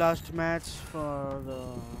will be last match for the.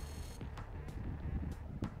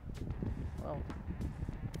 Wow.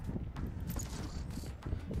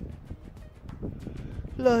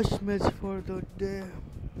 Last match for the day.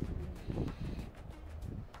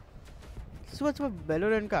 सुबह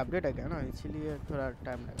Valorant का update है क्या ना, इसीलिए थोड़ा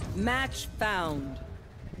टाइम लगा. Match found.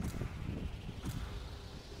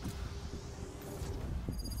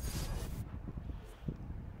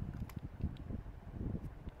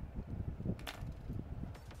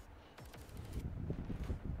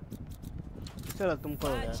 चलो तुम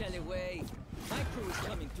करो यार. Anyway, my crew is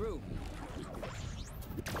coming through.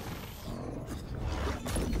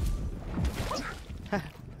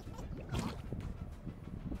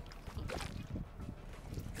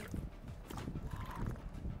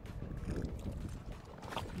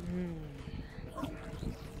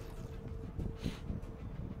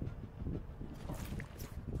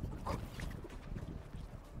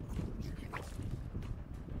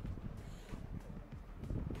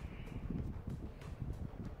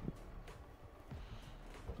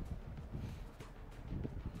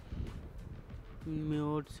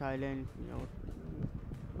 Mute, silent, mute.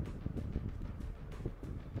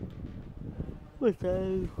 What's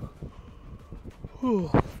that?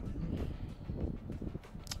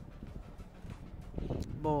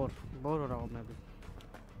 Bore हो रहा हूँ मैं भी.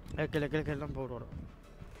 अकेले खेलना बोर हो रहा हूँ.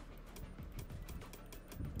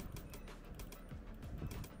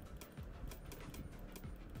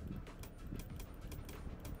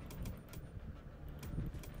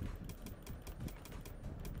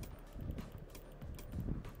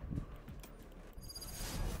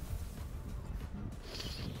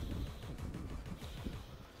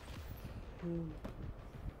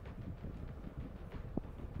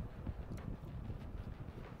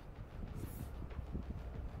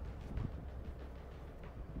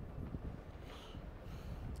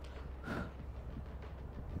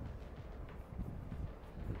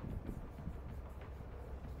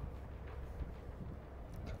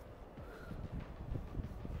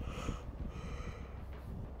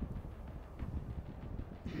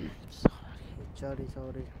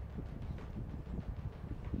 Sorry.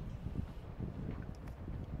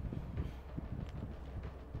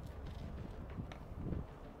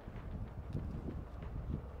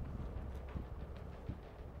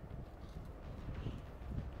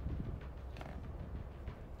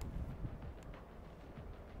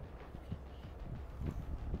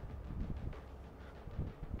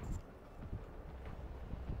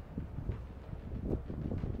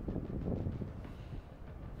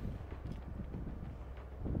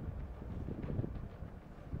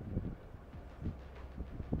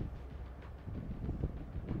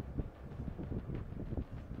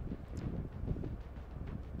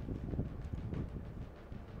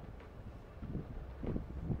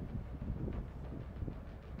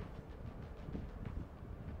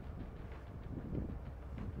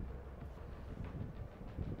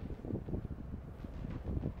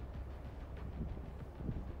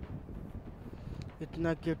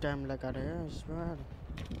 इतना क्यों टाइम लगा रहे हैं इस बार.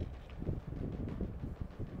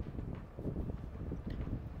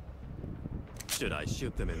 Should I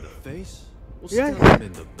shoot them in the face or Yes. stab them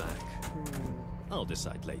in the back? I'll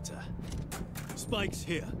decide later. Spike's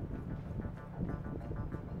here.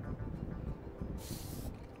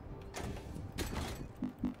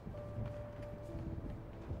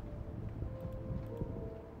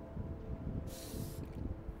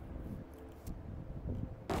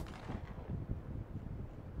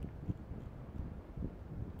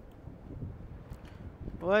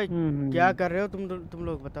 ओए क्या कर रहे हो तुम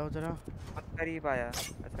लोग बताओ जरा। करीब आया।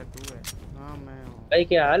 अच्छा तू है। हाँ मैं हूँ भाई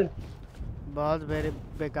क्या हाल? बहुत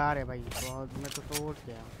बेकार है भाई बहुत। मैं तो सोच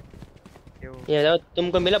गया। ये जाओ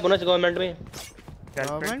तुमको मिला बोनस गवर्नमेंट में?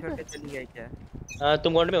 गवर्नमेंट में चली गई क्या? हाँ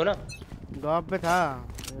तुम गवर्नमेंट में हो ना? गॉब पे था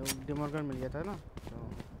डिमोर्गन मिल गया था ना तो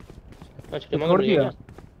अच्छा डिमोर्गन मिल गया।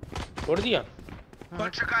 छोड़ दिया? हाँ,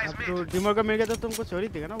 अब तो डिमोर्गन मिल गया तो तुमको चोरी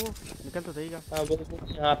देगा ना वो निकल तो देगा। हाँ वो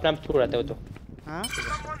अपना आप छूट जाता है वो तो। हाँ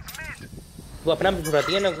वो अपना आप छूट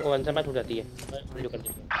जाती है ना आंसर में छूट जाती है जो कर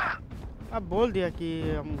देती है। अब बोल दिया कि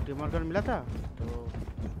हम डिमोर्गन मिला था तो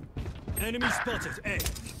Enemy spotted. A.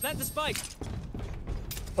 Plant the spike.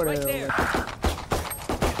 Right there.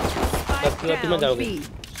 अब किसमें जाओगे?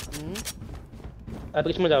 अब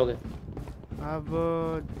किसमें जाओगे? अब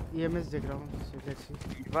ये मैं देख रहा हूँ।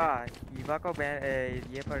 ईवा को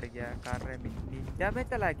ये पड़ गया कार में क्या में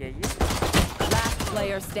चला गया ये? Last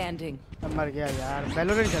player standing. अब मर गया यार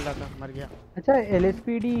वैलोरेंट चल रहा था मर गया। अच्छा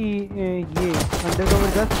LSPD ये अंडरकवर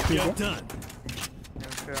 10 ठीक है।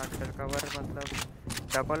 अंडरकवर मतलब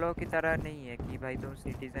डबल ओ की तरह नहीं है कि भाई तुम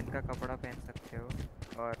सिटीजन का कपड़ा पहन सकते हो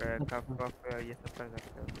और कफ वफ ये सब कर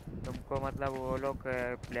सकते हो। तुमको मतलब वो लोग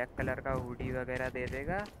ब्लैक कलर का हुडी वगैरह दे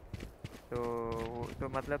देगा तो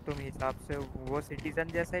मतलब तुम हिसाब से वो सिटीजन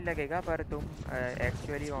जैसा ही लगेगा पर तुम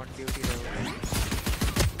एक्चुअली ऑन ड्यूटी रहोगे।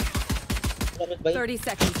 30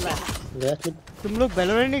 seconds left. तुम लोग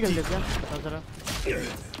वैलोरेंट नहीं खेलते क्या? बताओ जरा।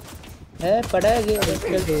 है पड़ा है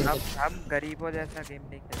हम गरीबों जैसा गेम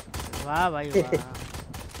नहीं खेलते। वाह भाई वाह।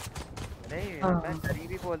 नहीं मैं गरीब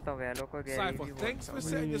ही बोलता हूँ वैलो को गरीब ही बोलता हूँ।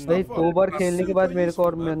 भाई 2 बार खेलने के बाद मेरे को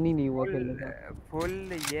और मन ही नहीं हुआ खेलने का। फुल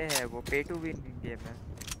ये है वो पे टू विन गेम है।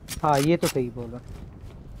 हाँ ये तो सही बोला।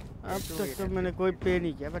 अब तक तो मैंने कोई पे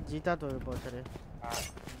नहीं किया पर जीता तो बहुत सारे।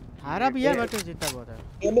 हारा भी है बट जीता बहुत है।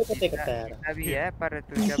 गेम को करता है यार। अभी है पर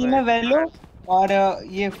तू इसी में वैलो और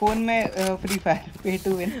ये फोन में फ्री फायर पे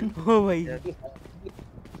टू विन। ओ भाई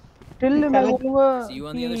स्टिल मैं बोलूंगा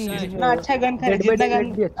जितना अच्छा गन खरीद जितना गन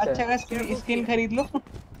अच्छा का स्किन खरीद लो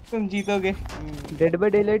तुम जीतोगे। डेड बाय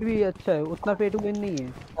डेलाइट भी अच्छा है उतना पे टू विन नहीं है।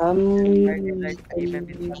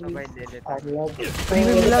 फ्री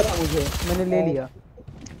में मिला था मुझे मैंने ले लिया।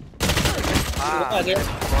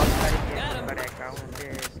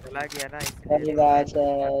 चला गया ना सही बात है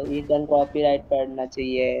ईथन कॉपीराइट पढ़ना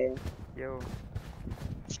चाहिए। यो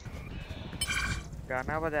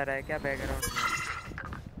गाना बजा रहा है क्या बैकग्राउंड में?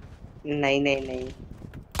 नहीं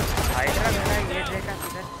हाइड्रा मेरा ये देखा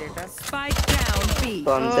सीधा स्टेटस Spike down B.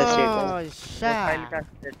 कौन सा स्टेटस? प्रोफाइल का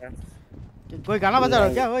स्टेटस। कोई गाना बजा रहा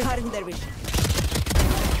है क्या? ओए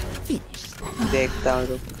देखता हूँ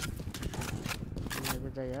रुक।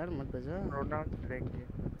 बजा यार मत बजा। प्रोनाउंस देंगे।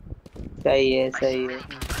 सही है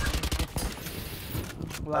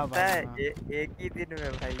पता है एक ही दिन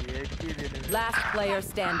में भाई एक ही दिन में। Last player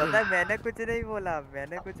standing. पता है मैंने कुछ नहीं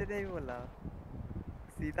बोला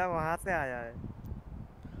सीधा वहाँ से आया है।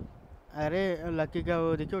 अरे लकी का वो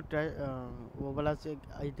देखियो वो वाला से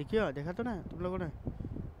देखियो देखा तो ना तुम लोगों ने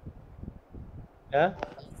क्या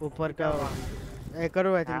ऊपर का एक करो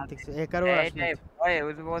आई थिंक एक करो। ओए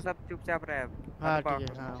वो सब चुपचाप रहे। हां ठीक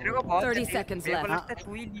है हां तेरे को बहुत 30 seconds left. लगता है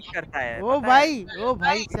तू ही लीक करता है। ओ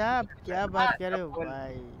भाई साहब क्या बात कर रहे हो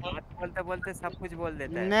भाई? बात बोलते सब कुछ बोल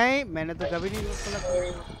देता है। नहीं मैंने तो कभी नहीं बोला।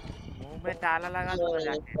 मुंह में ताला लगा दो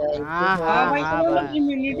जाके। हां भाई तुम लोग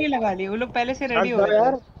इम्यूनिटी लगा ली वो लोग पहले से रेडी हो गए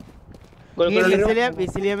यार।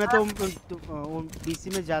 इसलिए मैं तो बीसी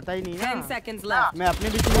में जाता ही नहीं ना। 10 seconds left. मैं अपने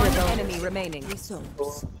बीसी में रहता हूं। Enemy remaining.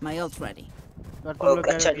 My ult ready.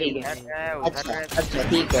 अच्छा ठीक है अच्छा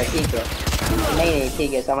ठीक है नहीं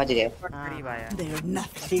ठीक है समझ गए हां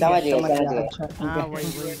वही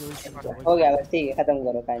हो गया बस ठीक है खत्म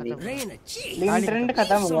करो कहानी। लेकिन ट्रेंड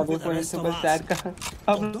खत्म हो गया बिल्कुल सुपरस्टार का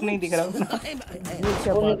अब नहीं दिख रहा।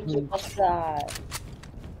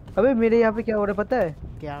 अबे मेरे यहाँ पे क्या हो रहा है पता है?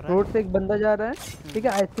 क्या हो रहा है? रोड से एक बंदा जा रहा है ठीक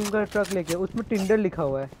है आइसक्रीम का ट्रक लेके उसमें टिंडर लिखा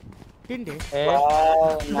हुआ है। टिंडर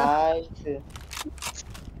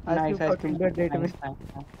नाइस टिंडर डेट में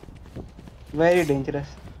वेरी डेंजरस।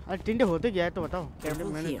 अरे टिंडर होते क्या है तो बताओ।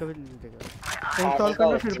 मैंने कभी नहीं देखा। इंस्टॉल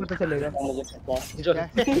करना फिर पता चलेगा।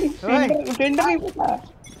 टिंडर नहीं पता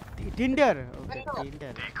टिंडर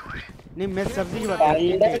नहीं मैं सब्जी की बात कर रहा हूं।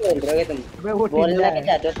 बोल रहे हो तुम बोलना क्या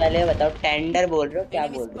चाहते हो पहले बताओ। टेंडर बोल रहे हो क्या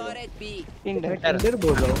बोल रहे हो? टिंडर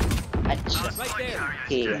बोल रहा हूँ। अच्छा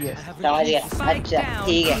ठीक है समझ गया। अच्छा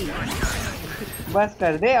ठीक है बस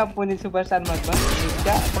कर दे अब पुलिस सुपरस्टार मत बन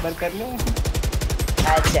क्या खबर कर ले।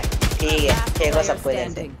 अच्छा ठीक है देखो सबको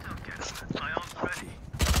जैसे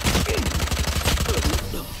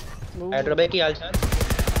हैदराबाद की हालचाल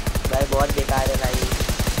भाई बहुत बेकार है भाई।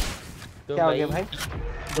 क्या हो गया भाई?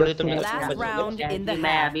 थोड़ी तुम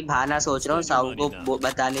मैं अभी बहाना सोच रहा हूँ साहू को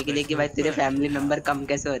बताने के लिए कि भाई तेरे फैमिली मेंबर कम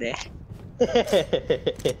कैसे हो रहे हैं।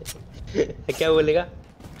 क्या बोलेगा?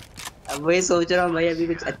 अब वही सोच रहा हूँ भाई अभी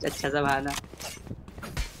कुछ अच्छा सा बहाना।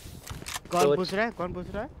 कौन पूछ रहा है?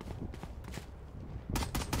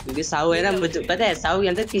 क्योंकि साहू है ना, मुझे पता है साहू के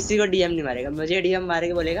अंदर किसी को डीएम नहीं मारेगा, मुझे डीएम मारे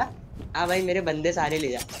के बोलेगा हाँ भाई मेरे बंदे सारे ले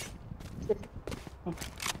जा।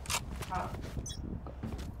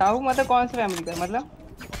 साहू मतलब कौन सा फैमिली का मतलब?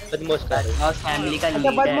 बदमाश का है। और फैमिली का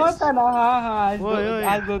लीडर। बदमाश का ना। हाँ आज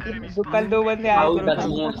कल 2 बंदे आए।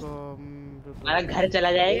 हमारा घर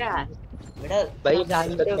चला जाएगा बेटा भाई।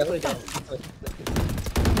 जानते हो कुछ?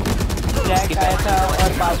 जैक आया था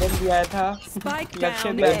और बादल भी आया था,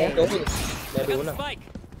 लक्ष्य भी आया था। मैं भी हूँ ना।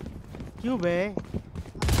 क्यों बे?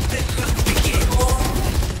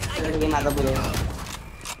 ये माता बोले।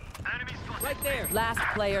 Last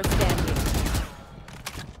player standing.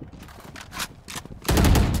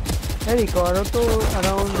 रिकॉर्डर तो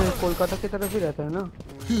अराउंड कोलकाता की तरफ ही रहता है ना?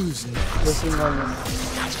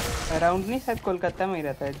 अराउंड नहीं, शायद कोलकाता में ही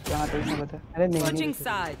रहता है जहाँ तक मुझे पता है। अरे नहीं,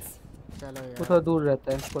 चलो वो थोड़ा दूर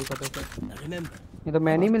रहता है कोलकाता से। ये तो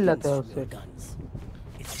मैं नहीं मिल जाता है उससे।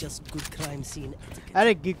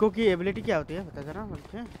 अरे गिको की एबिलिटी क्या होती है बता जरा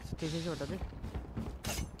मुझे, तेजी से बता दे।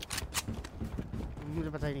 मुझे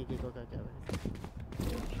पता ही नहीं गिको का क्या है।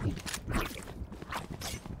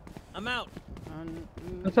 I'm out.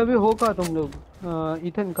 अच्छा भी हो कहाँ तुम लोग?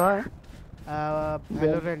 इथन कहाँ है?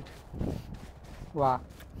 वैलोरेंट। वाह।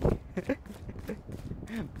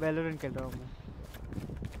 वैलोरेंट खेल रहा हूँ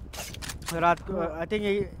मैं रात को। आई थिंक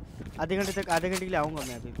आधे घंटे के लिए आऊँगा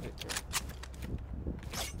मैं अभी।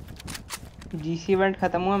 जीसी इवेंट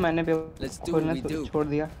खत्म हुआ, मैंने खोलना छोड़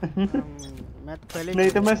दिया। मैं तो पहले नहीं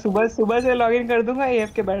तो मैं सुबह से लॉगिन कर दूंगा,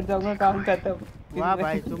 एएफ के बैठ जाऊंगा, काम खत्म। वाह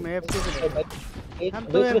भाई तुम एएफ के हम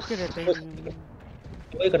तो एएफ के रहते हैं।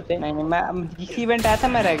 वही करते हैं। नहीं मैं जीसी इवेंट आया था,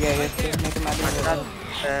 मैं रह गया एएफ के। नहीं तो मैं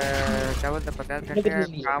क्या बोलते 50 घंटे का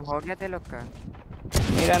काम हो गया थे लोग का?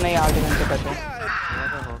 मेरा नहीं 8 घंटे का था।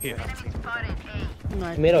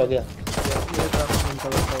 मेरा हो गया।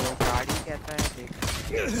 गाड़ी कैसा है देख।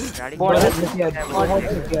 गाड़ी बहुत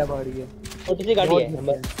बढ़िया गाड़ी है। छोटी सी गाड़ी है,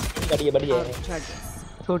 गाड़ी है बढ़िया है।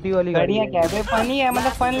 छोटी वाली गाड़ी है क्या है? फनी है,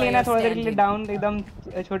 मतलब फन लेना थोड़ा देर के लिए डाउन, एकदम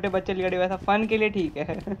छोटे बच्चे की गाड़ी वैसा फन के लिए ठीक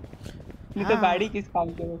है। नहीं तो गाड़ी किस काम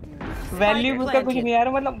के? वैल्यू उसका कुछ नहीं यार,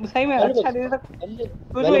 मतलब सही में अच्छा दे देता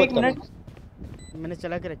कुछ। 1 मिनट मैंने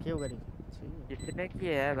चला के रखी है वो गाड़ी। कितने की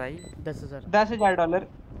है भाई? 10,000 डॉलर।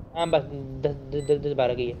 हाँ बस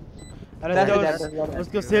 10-12 की है। अरे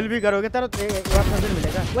उसको सेल भी करोगे तो 1,000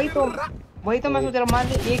 मिलेगा। वही तो मैं सोच रहा हूँ, मान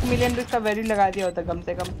ली 1 मिलियन इसका वैल्यू लगा दिया होता कम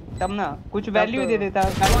से कम, तब ना कुछ वैल्यू दे देता।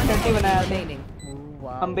 गाड़ी बनाया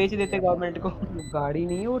हम बेच देते गवर्नमेंट को। गाड़ी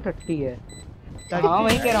नहीं है वो 30 है। हाँ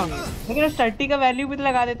वही कह रहा हूँ, लेकिन उस 30 का वैल्यू भी तो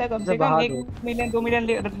लगा देता कम से कम। 1 मिलियन 2 मिलियन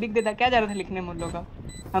लिख देता, क्या जा रहा था लिखने में उन लोगों का?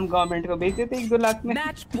 हम गवर्नमेंट को बेच देते 1-2 लाख में।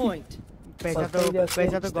 पैसा तो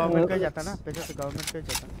गवर्नमेंट का जाता ना, पैसा तो गवर्नमेंट का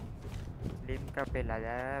जाता। स्लिम का पे ला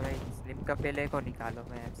जाए भाई, स्लिम का पेले को निकालो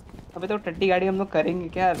मैं। अबे तो 30 गाड़ी हम लोग करेंगे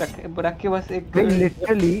क्या? रख के बस एक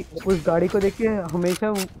लिटरली उस गाड़ी को देख के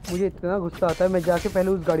हमेशा मुझे इतना गुस्सा आता है, मैं जाके पहले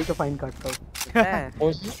उस गाड़ी का फाइन काटता हूँ।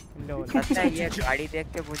 अच्छा ये गाड़ी देख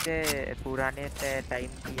के मुझे पुराने टाइम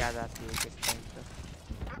की याद आती है।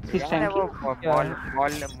 किस टाइम की? वो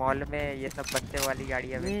मॉल में ये सब बच्चे वाली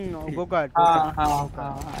गाड़ियाँ।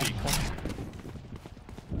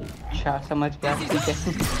 अच्छा समझ गया, ठीक है।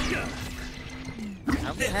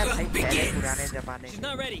 हम हैं भाई पहले पुराने जमाने के।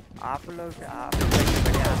 आप लोग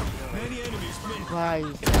भाई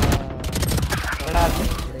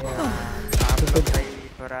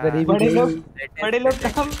बड़े लोग हम बड़े लोग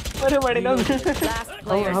बड़े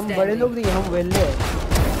लोग नहीं, हम वेल्ले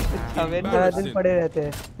सारा दिन पड़े रहते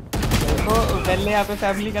हैं। देखो वेल्ले यहाँ पे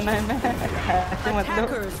फैमिली का नाम है ऐसे, मतलब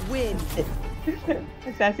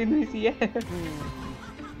असैसिन भी सी है।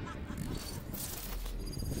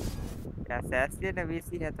 असैसिन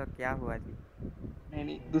वीसी है तो क्या हुआ जी?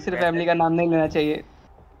 नहीं दूसरे फैमिली का नाम नहीं लेना चाहिए।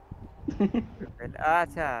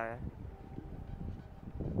 अच्छा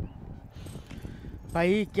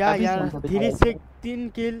भाई क्या यार 3 से 3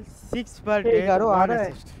 किल 6 पर डे आ रहा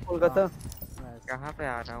है कोलकाता। कहाँ पे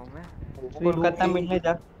आ रहा हूँ मैं? कोलकाता मिलने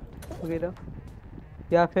जा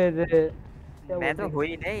या फिर मैं तो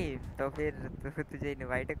हुई नहीं तो फिर तुझे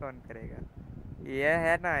इनवाइट कौन करेगा? ये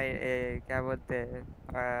है ना क्या बोलते हैं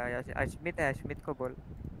अश्मित है, अश्मित को बोल।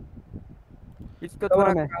 इसको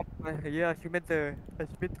थोड़ा काम है। ये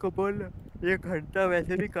अश्मित को बोल, 1 घंटा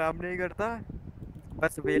वैसे भी काम नहीं करता,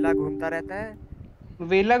 बस वेला घूमता रहता है।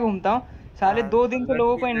 वेला घूमता हूँ साले 2 दिन से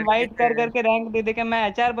लोगों को लड़की इनवाइट कर से करके रैंक दे दे के मैं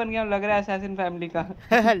एचआर बन गया हूँ, लग रहा है असैसिन फैमिली का।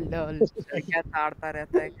 लॉल। क्या ताड़ता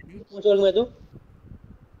रहता है कहीं। कौन से वर्ग में तू?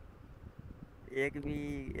 एक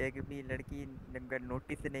भी लड़की ने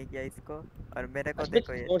नोटिस नहीं किया इसको, और मेरे को अस्मित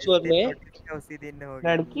देखो ये कौन जिस से वर्ग दिन में? नोटिस किया उसी दिन हो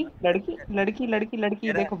गया। लड़की लड़की लड़की लड़की लड़की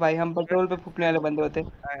मेरा देखो भाई, हम पेट्रोल पे फूकने वाले बंदे होते।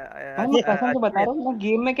 भाई मैं कसम से बता अश्मित रहा हूँ, मैं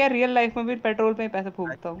गेम में क्या रियल लाइफ में भी पेट्रोल पे ही पैसे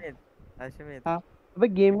फूकता हूँ। अश्मित अश्मित हाँ अबे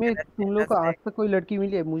गेम में मेरा तुम लोग को स्टेटस आज देख। तक कोई लड़की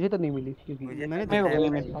मिली है? मुझे तो नहीं मिली क्योंकि मुझे मैंने तो मेरे को देखा भी है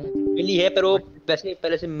नहीं भाई। मिलता। मिली है, पर वो वैसे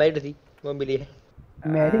पहले से मैरिड थी, वो मिली है।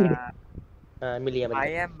 मैरिड। हाँ मिली है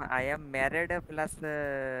मतलब। I am married plus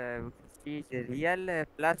she is real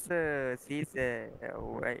plus she is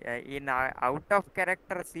in out of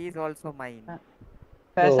character she is also mine.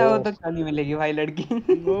 पैसा हो ओह तो क्यों नहीं मिलेगी भाई लड़की।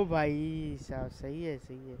 ओ भाई साहब, सही है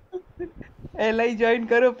सही है। एलआई ज्वाइन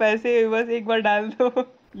करो, पैसे बस एक बार डाल दो।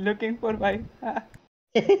 लुकिंग फॉर भाई।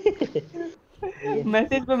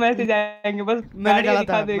 मैसेज पे मैसेज आएंगे, बस मैंने गाड़ियाँ डाला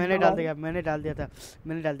दिखा था, दो एक मैंने दो डाल बार। दिया, मैंने डाल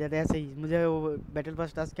दिया था ऐसे ही। मुझे वो बैटल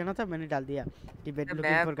पास टास्क करना था, मैंने डाल दिया कि लुकिंग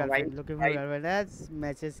मैं फॉर भाई girlfriend, looking for girlfriend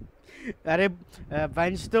message. अरे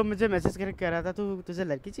वंश तो मुझे मैसेज करके कह रहा था, तू तुझे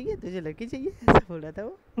लड़की चाहिए, तुझे लड़की चाहिए, ऐसा बोल रहा था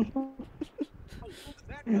वो।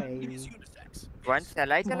 वंश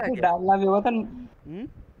एलआई चला भाई गया। डालना भी होगा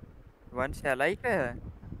तो वंश एलआई पे है।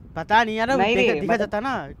 पता नहीं यार, वो नहीं देखा रे, दिखा मतलब जाता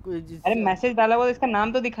ना अरे मैसेज डाला हुआ तो इसका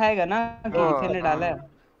नाम तो दिखाएगा ना कि ओ इसी ने डाला है। तो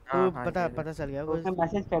हाँ पता ये पता चल गया तो वो। उसने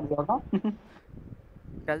मैसेज कर दिया होगा।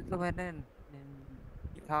 कल तो मैंने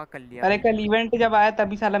दिखा कर लिया अरे भाई। कल इवेंट जब आया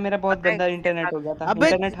तभी साला मेरा बहुत पता है गंदा किसके इंटरनेट साथ? हो गया था, अबे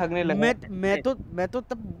इंटरनेट हगने लगा। मैं तो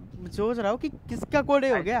तब सोच रहा हूँ कि किसका कोड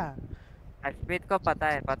हो गया। अश्मित को पता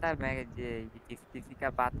है मैं ये किसी का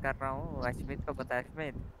बात कर रहा हूँ। अश्मित को पता है।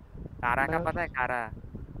 अश्मित कारा का पता है कारा?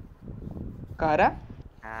 कारा?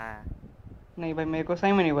 हाँ नहीं भाई, मेरे को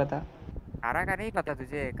सही में नहीं पता। कारा का नहीं पता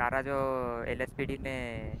तुझे? कारा जो एलएसपीडी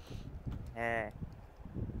में है,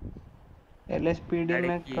 एलएसपीडी में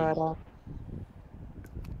लड़की कारा?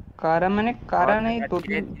 कारा मैंने कारा बहुत नहीं, दो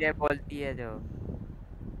धीरे तीन। धीरे बोलती है जो।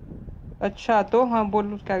 अच्छा तो हाँ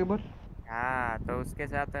बोल, क्या बोल। हाँ तो उसके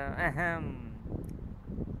साथ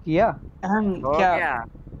किया हो क्या गया।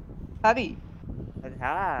 शादी?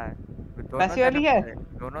 हाँ पैसे वाली है?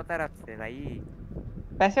 दोनों तरफ से भाई।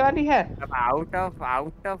 पैसे वाली है? अब आउट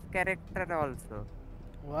ऑफ कैरेक्टर आल्सो।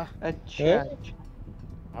 वाह अच्छा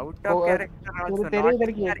आउट ऑफ कैरेक्टर आल्सो, तेरे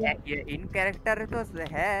इधर की है क्या? इन कैरेक्टर तो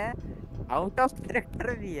है, आउट ऑफ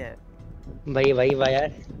कैरेक्टर भी है भाई भाई भाई यार।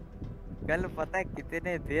 कल पता है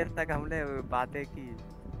कितने देर तक हमने बातें की।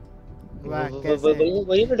 वाह कैसे,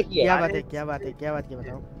 वही लड़की है। क्या बात की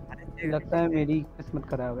बताओ। लगता है मेरी किस्मत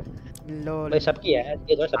खराब है। लोल भाई सबकी है,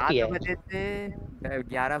 ये तो सबकी 8 है। बजे से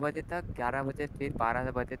 11 बजे तक, 11 बजे फिर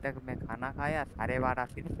 12 बजे तक मैं खाना खाया, 12:30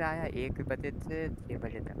 फिर से आया, 1 बजे से 6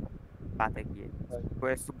 बजे तक बातें किए।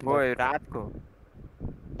 वो सुबह रात को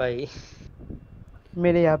भाई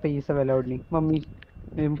मेरे यहाँ पे ये सब अलाउड नहीं। मम्मी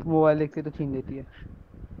मोबाइल देखते तो छीन लेती है।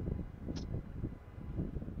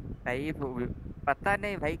 भाई पता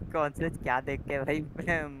नहीं भाई कौन से क्या देख के भाई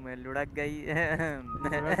लुढ़क गई।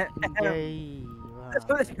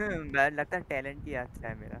 लगता है टैलेंट ही अच्छा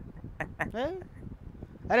है मेरा।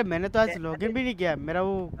 अरे मैंने तो आज लॉगिन भी नहीं किया, मेरा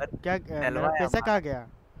वो क्या मेरा पैसा कहाँ गया?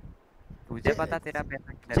 तुझे पता तेरा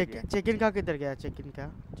पैसा किधर गया? चेक इन का किधर गया? चेक इन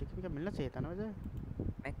का मिलना चाहिए था ना मुझे।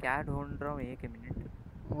 मैं क्या ढूंढ रहा हूँ, 1 मिनट।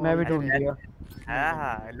 मैं भी ढूंढ लिया।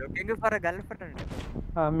 हाँ लुकिंग फॉर अ गर्लफ्रेंड।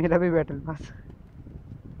 हाँ मेरा भी battle pass.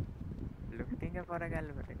 Looking for a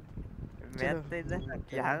girlfriend. मैं तो इधर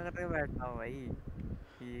क्या करके बैठा हूँ भाई।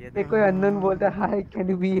 ये कोई अननोन बोलता है हाय कैन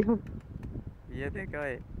यू बी। ये देखो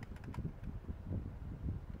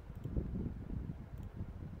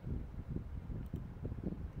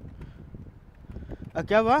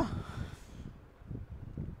क्या हुआ?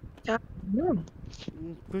 क्या?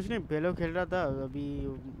 कुछ नहीं, पेलो खेल रहा था अभी,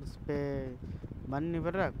 उस पे मन नहीं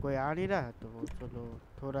भर रहा, कोई आ नहीं रहा, तो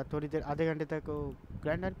चलो थोड़ी देर आधे घंटे तक वो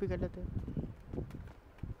ग्रैंड आरपी कर लेते हैं।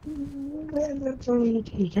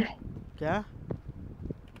 ठीक है। क्या?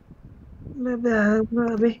 मैं आऊंगा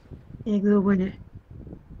अभी 1-2 बजे।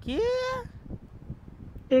 क्या?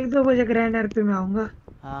 1-2 बजे ग्रैंड आरपी में आऊंगा।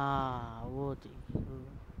 हाँ वो ठीक।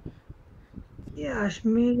 ये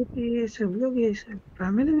अश्मीर ये सब लोग ये सब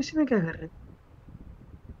फैमिली में क्या कर रहे हैं?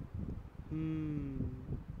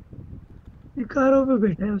 कारों पे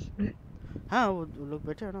बैठे हैं उसमें। हाँ वो लोग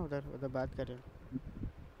बैठे हैं ना उधर बात कर रहे हैं।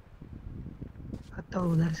 आता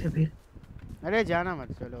हूँ उधर से फिर। अरे जाना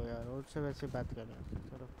मत, चलो यार उससे वैसे बात कर रहे हैं,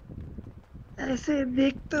 चलो। ऐसे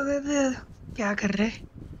देख तो देते क्या कर रहे?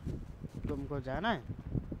 तुमको जाना है?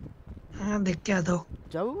 हाँ देख के आता हूँ।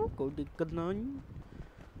 जाओ, कोई दिक्कत नहीं।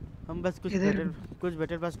 हम बस इधर कुछ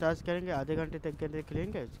बैटल पास टास्क करेंगे, आधे घंटे तक के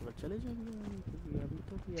खेलेंगे, उसके बाद चले जाएंगे क्योंकि अभी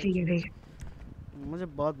तो ठीक है ठीक है। मुझे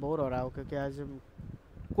बहुत बोर हो रहा हो क्योंकि आज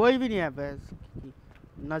कोई भी नहीं है बस,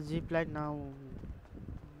 ना जीप लाइन ना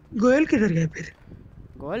गोयल किधर गया फिर?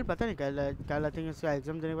 गोयल पता नहीं, कल आई थिंक इसका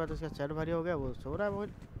एग्जाम देने के बाद उसका चैट भारी हो गया, वो सो रहा है वो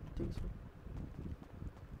ठीक से।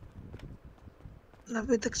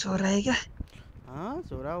 अभी तक सो रहा है क्या? हाँ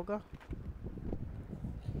सो रहा होगा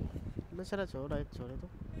बेचारा, सो रहा है, सोने तो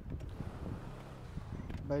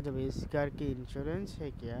भाई। जब इस कार की इंश्योरेंस है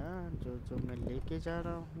क्या जो जो मैं लेके जा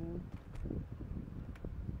रहा हूँ?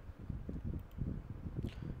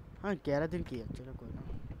 हाँ 11 दिन की है, चलो कोई ना।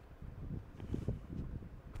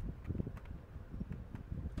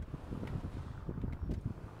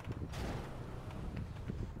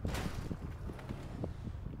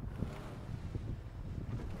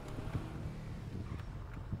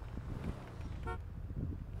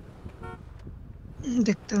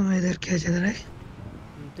 देखता हूँ इधर क्या चल रहा है।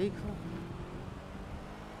 देखो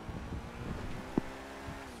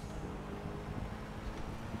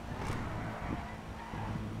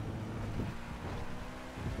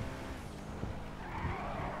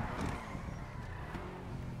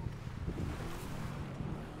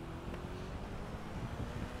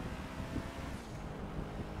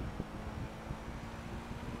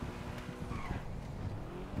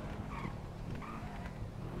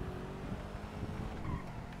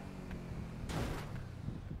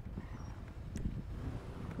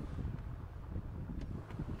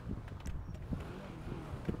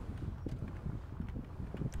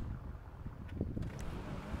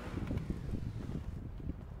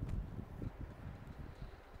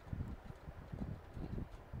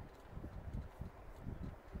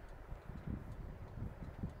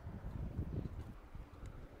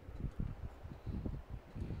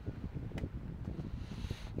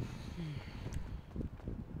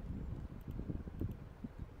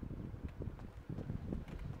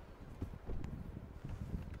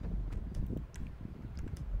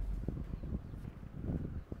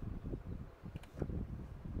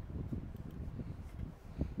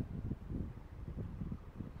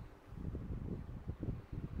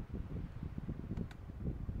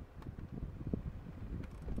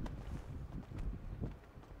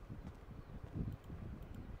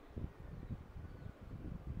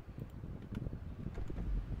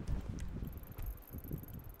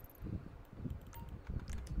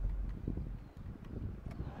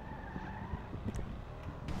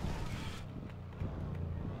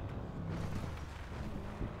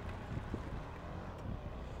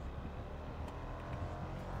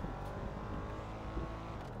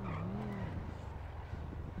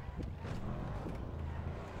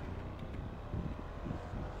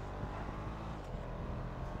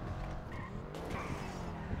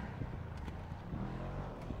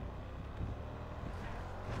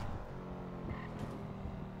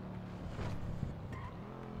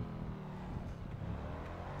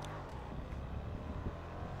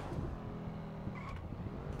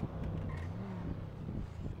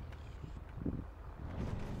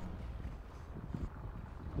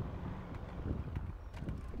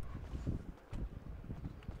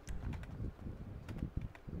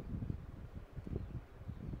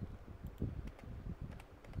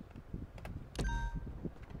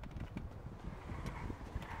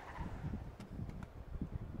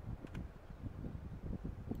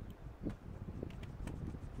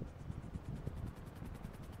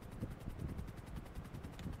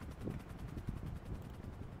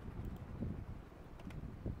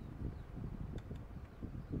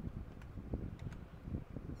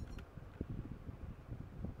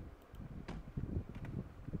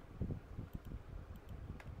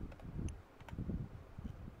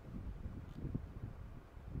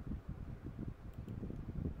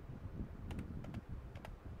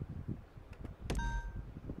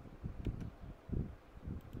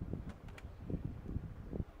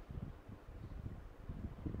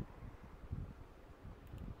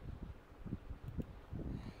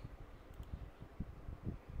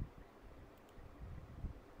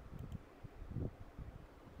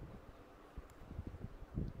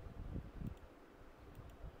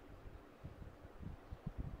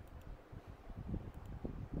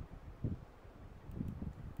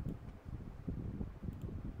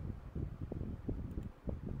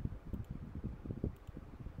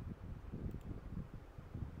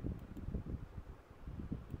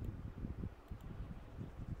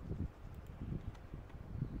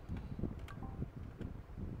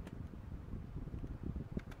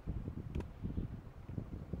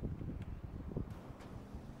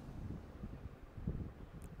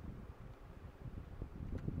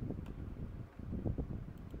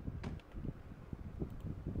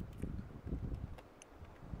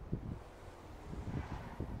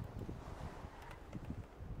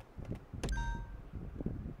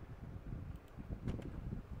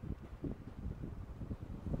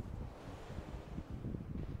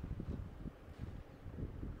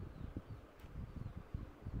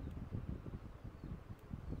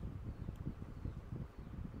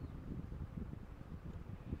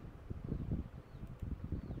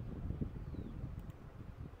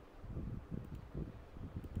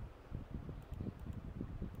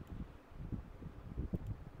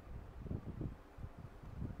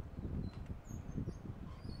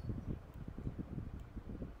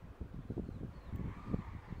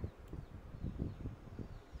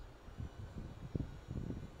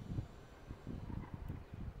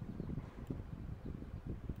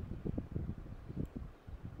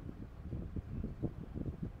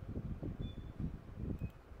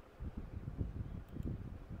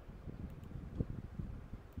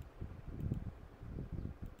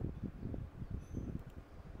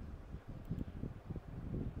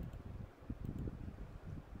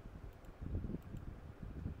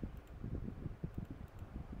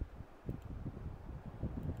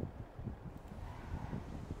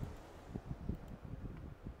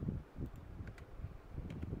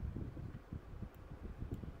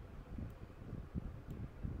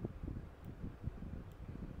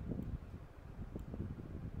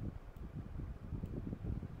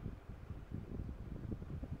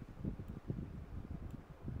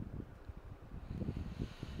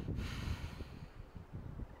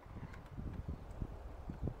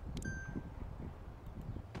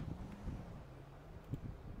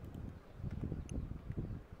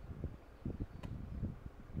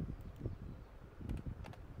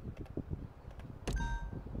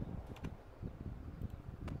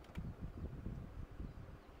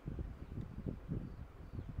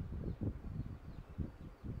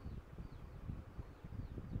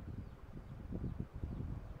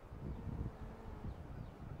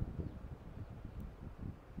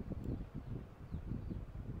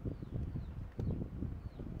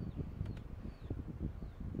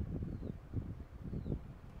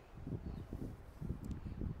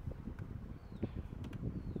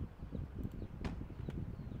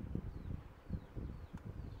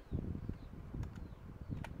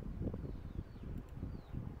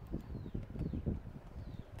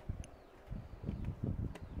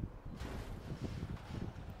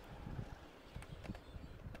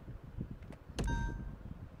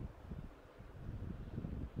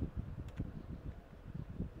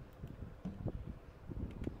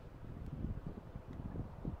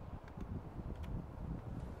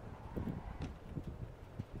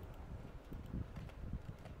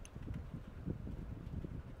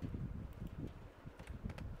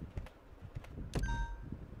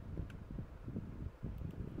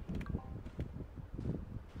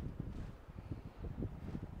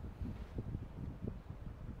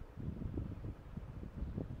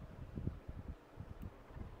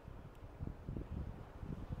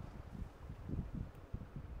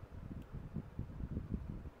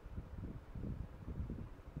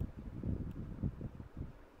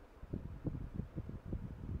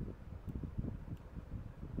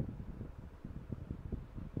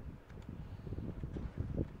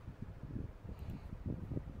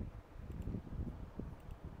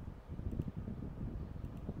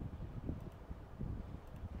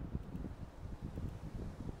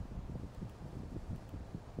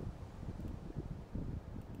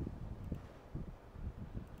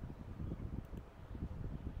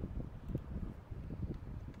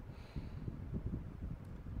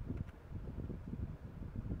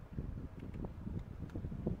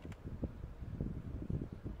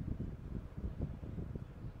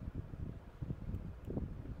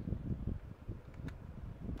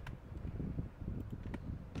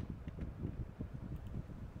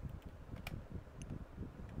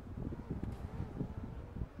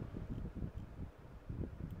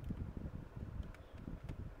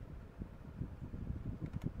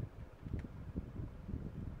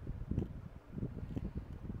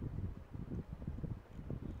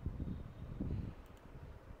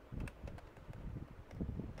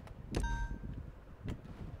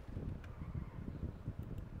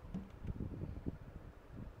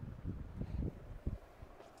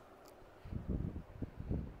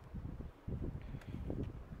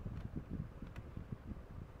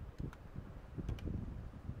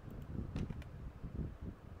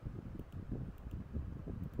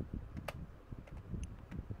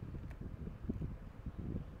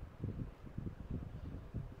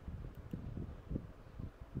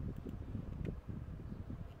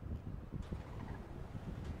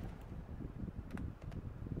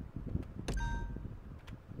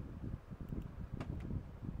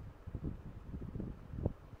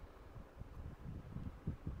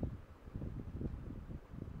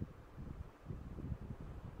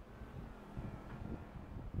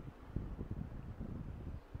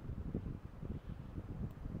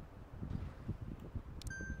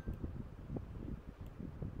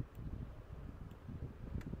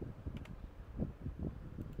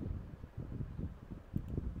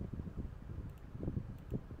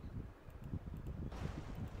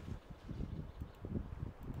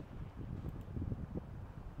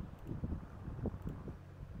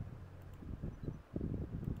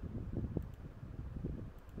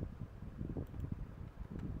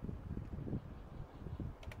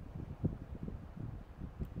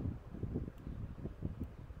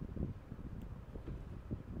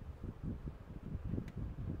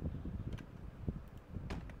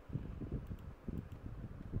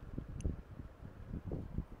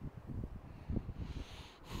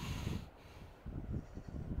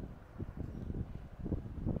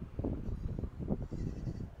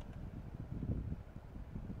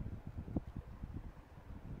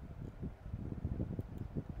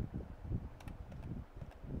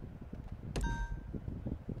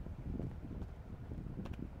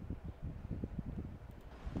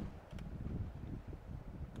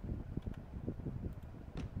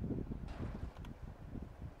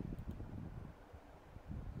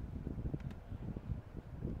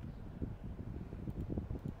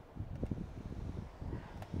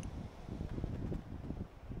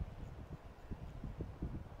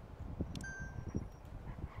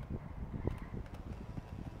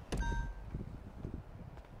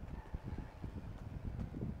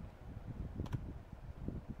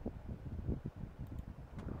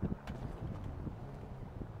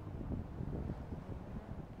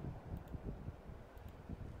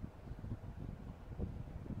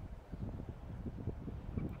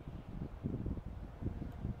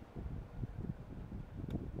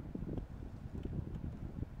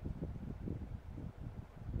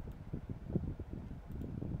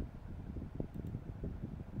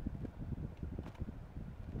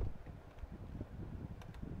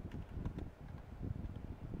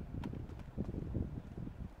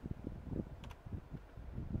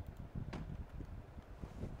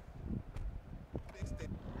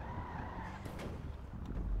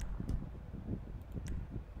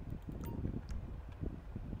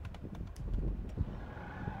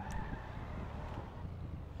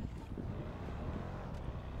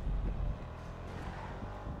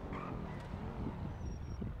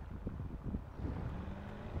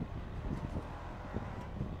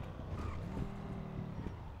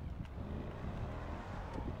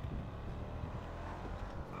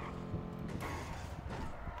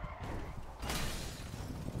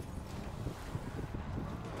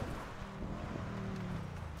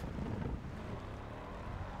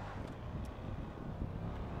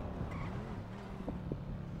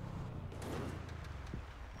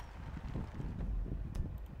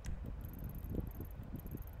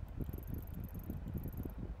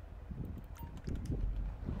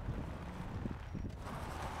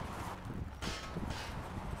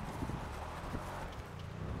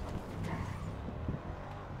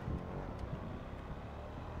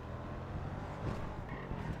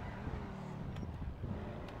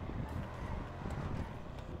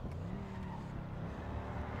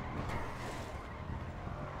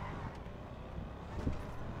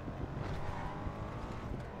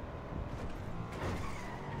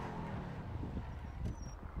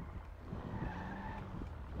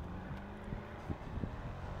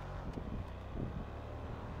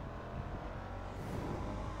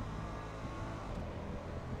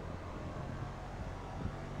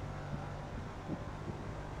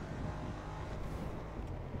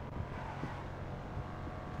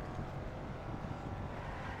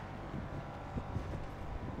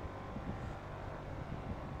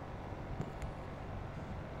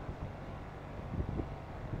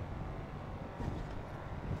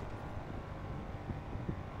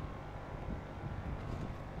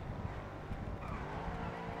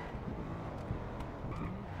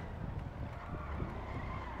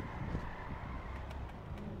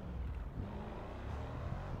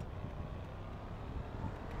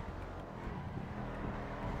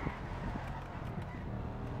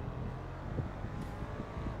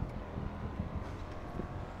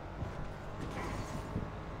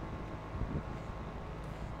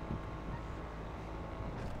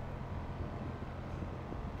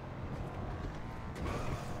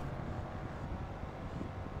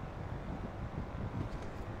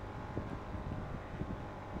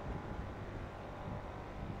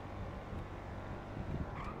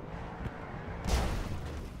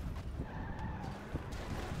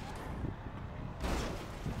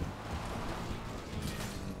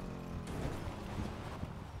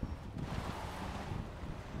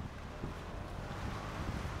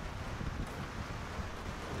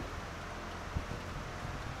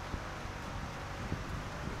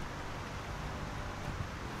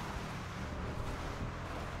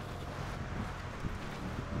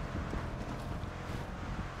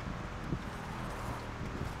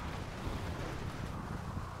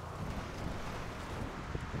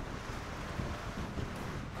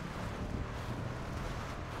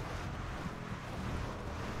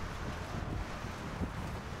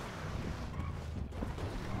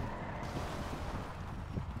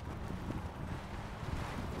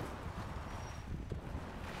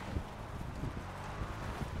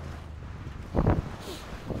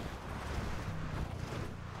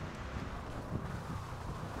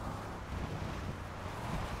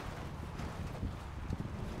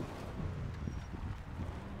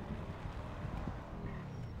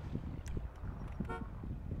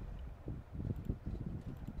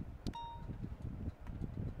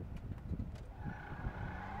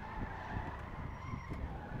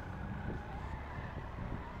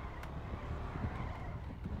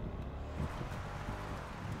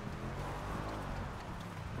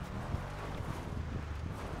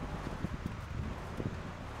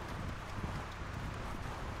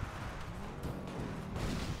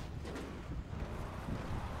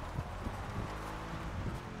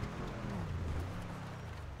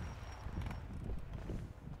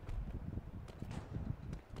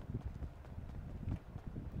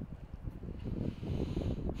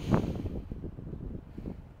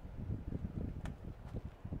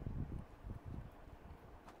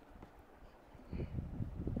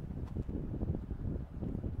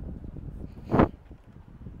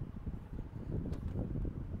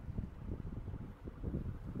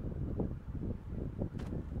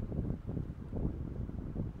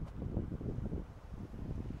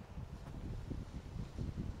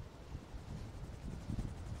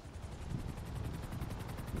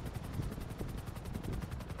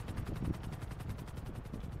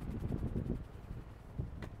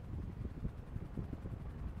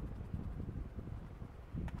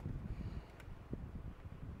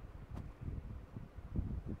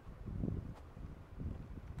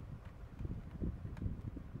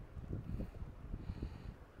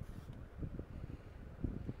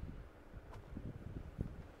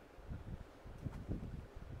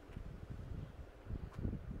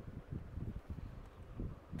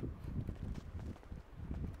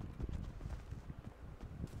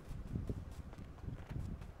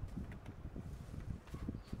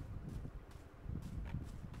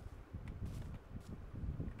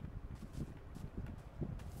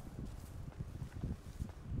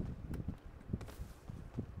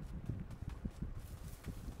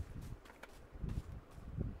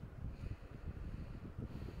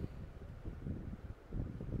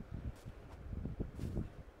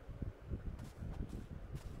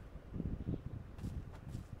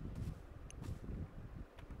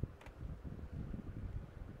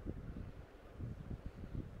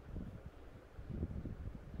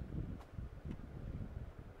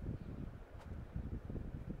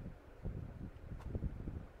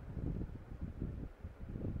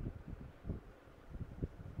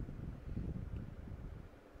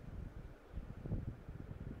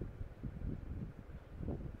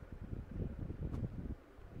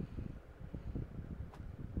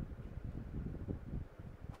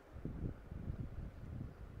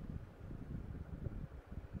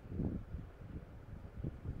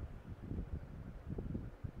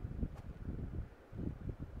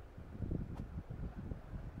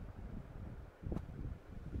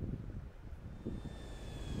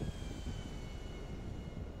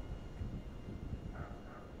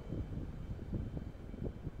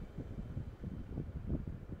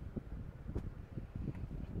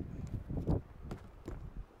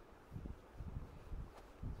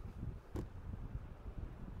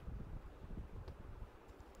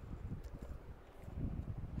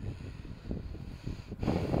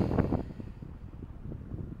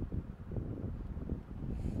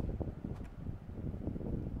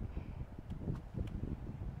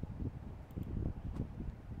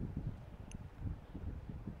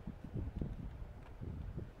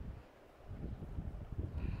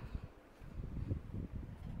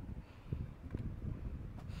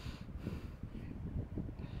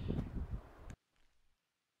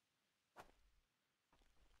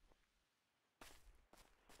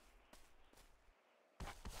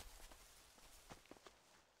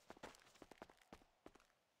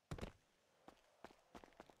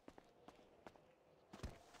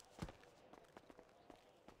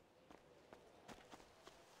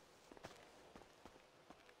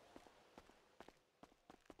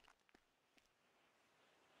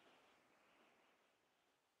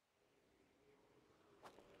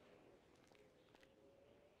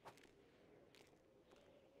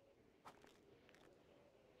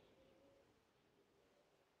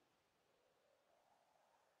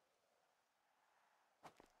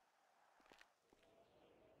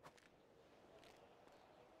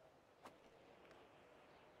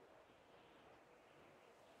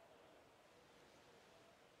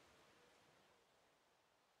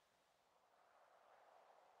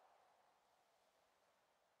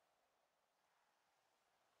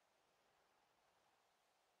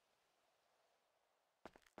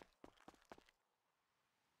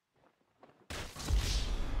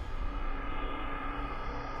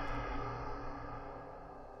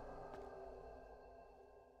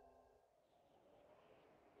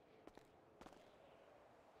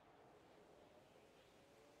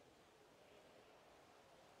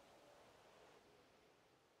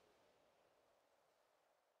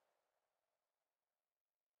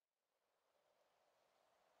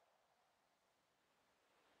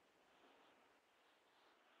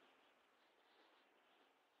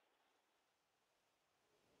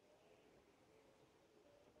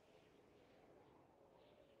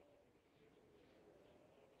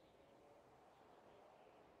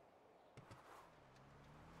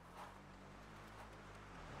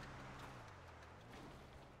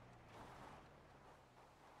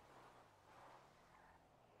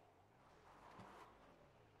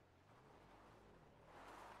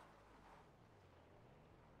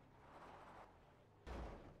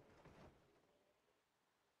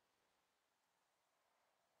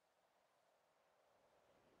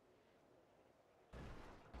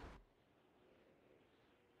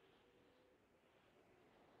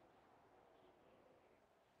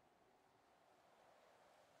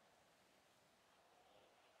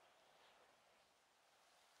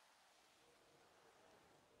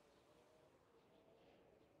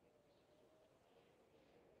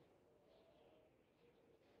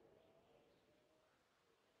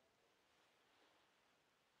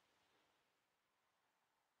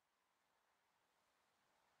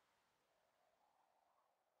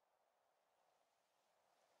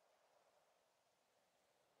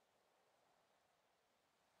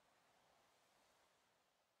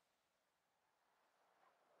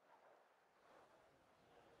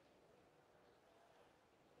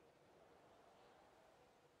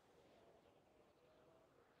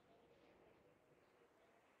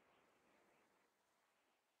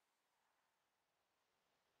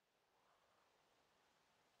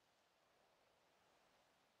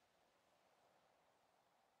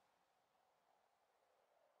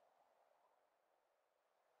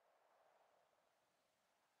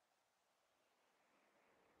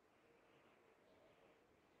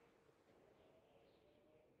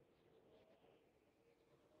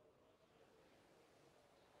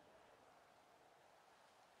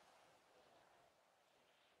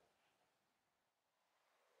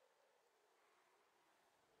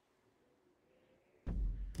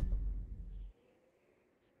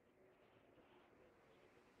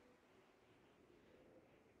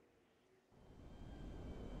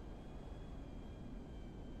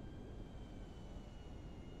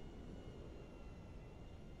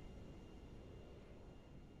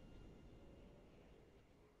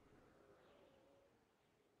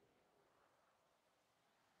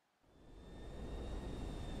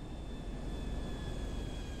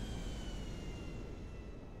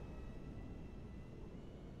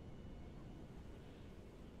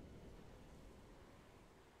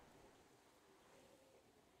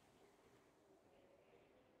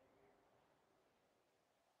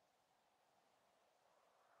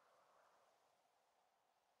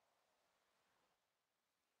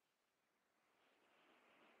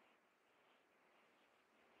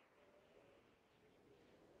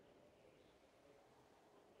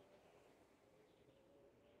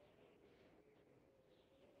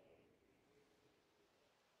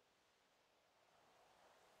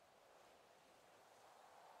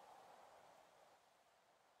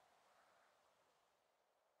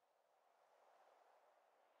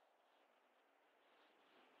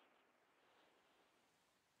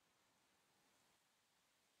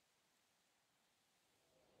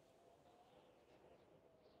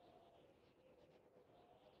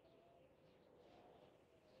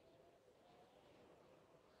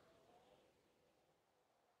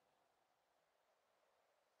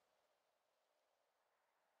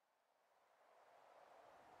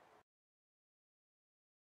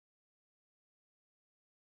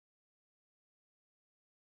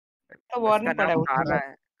तो उसका वार्निंग पड़ा नाम है उसके कारा बाद।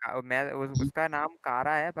 है। मैं उसका नाम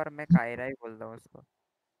कारा है पर मैं कायरा ही बोलता हूँ उसको।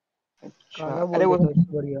 अच्छा काला अरे बोल वो देता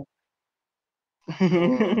इससे बढ़िया।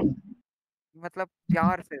 तो मतलब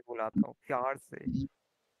प्यार से बुलाता हूँ, प्यार से।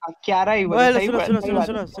 क्यारा ही बोलो, ओए सही सुनो बात, सुनो सही सुनो बात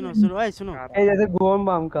सुनो है। सुनो सुनो ओए सुनो कारा। ए जैसे गोम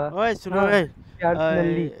बाम का। ओए सुनो हाँ ओए प्यार से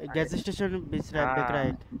नल्ली। गैस स्टेशन बिक रहा है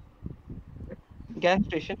एक। Gas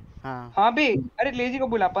station. हाँ हाँ बे, अरे लेजी को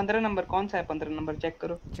बुला, 15 नंबर कौन सा है, 15 नंबर चेक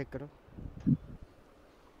करो। चेक करो।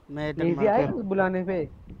 मैं इधर लेजी मार आएगा बुलाने पे।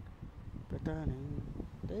 पता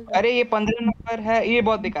नहीं। अरे ये 15 नंबर है, ये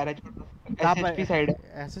बहुत बेकार है, छोड़ो। कहाँ एसएसपी साइड है।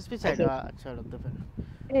 पर एसएसपी साइड? अच्छा रुक दो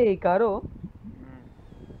फिर। ए कारो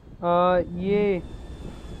ये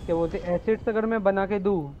क्या बोलते एसिड्स अगर मैं बना के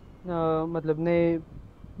दूँ मतलब नए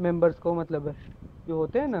मेंबर्स को, मतलब जो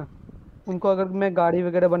होते हैं ना उनको, अगर मैं गाड़ी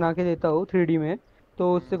वगैरह बना के देता हूँ 3D में,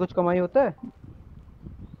 तो उससे कुछ कमाई होता है?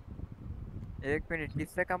 1 मिनट,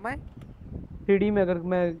 किससे कमाए? 3D में अगर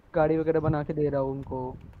मैं गाड़ी वगैरह बना के दे रहा हूँ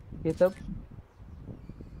उनको, ये सब।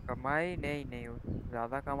 कमाई नहीं, नहीं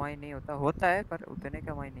ज्यादा कमाई नहीं होता, होता है पर उतने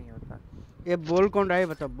कमाई नहीं होता। ये बोल कौन रहा है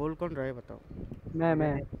बताओ, बोल कौन रहा है बताओ।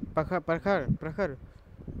 मैं प्रखर प्रखर प्रखर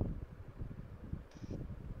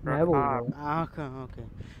मैं बोल रहा हूँ। आँख ओके।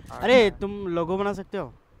 अरे तुम लोगो बना सकते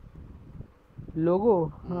हो? लोगो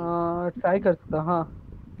हाँ ट्राई कर सकता,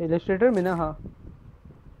 हाँ इलस्ट्रेटर में ना। हाँ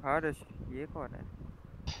हर्ष, ये कौन है?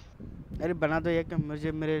 अरे बना दो एक,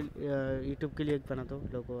 मुझे मेरे यूट्यूब के लिए एक बना दो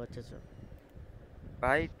लोगो अच्छे से।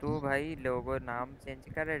 भाई तू भाई लोगो नाम चेंज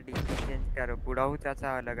कर, डीपी चेंज कर, बुढ़ाऊ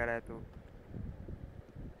चाचा लग रहा है तू।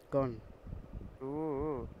 कौन?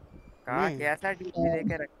 तू कहाँ मैं कैसा डीपी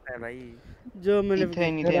देके रखता है भाई? जो मैंने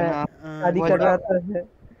शादी कर रहा था।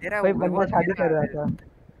 तेरा कोई वो बंदा शादी कर रहा था।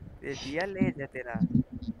 रियल एज है तेरा,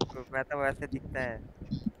 तो मैं तो वैसे दिखता है।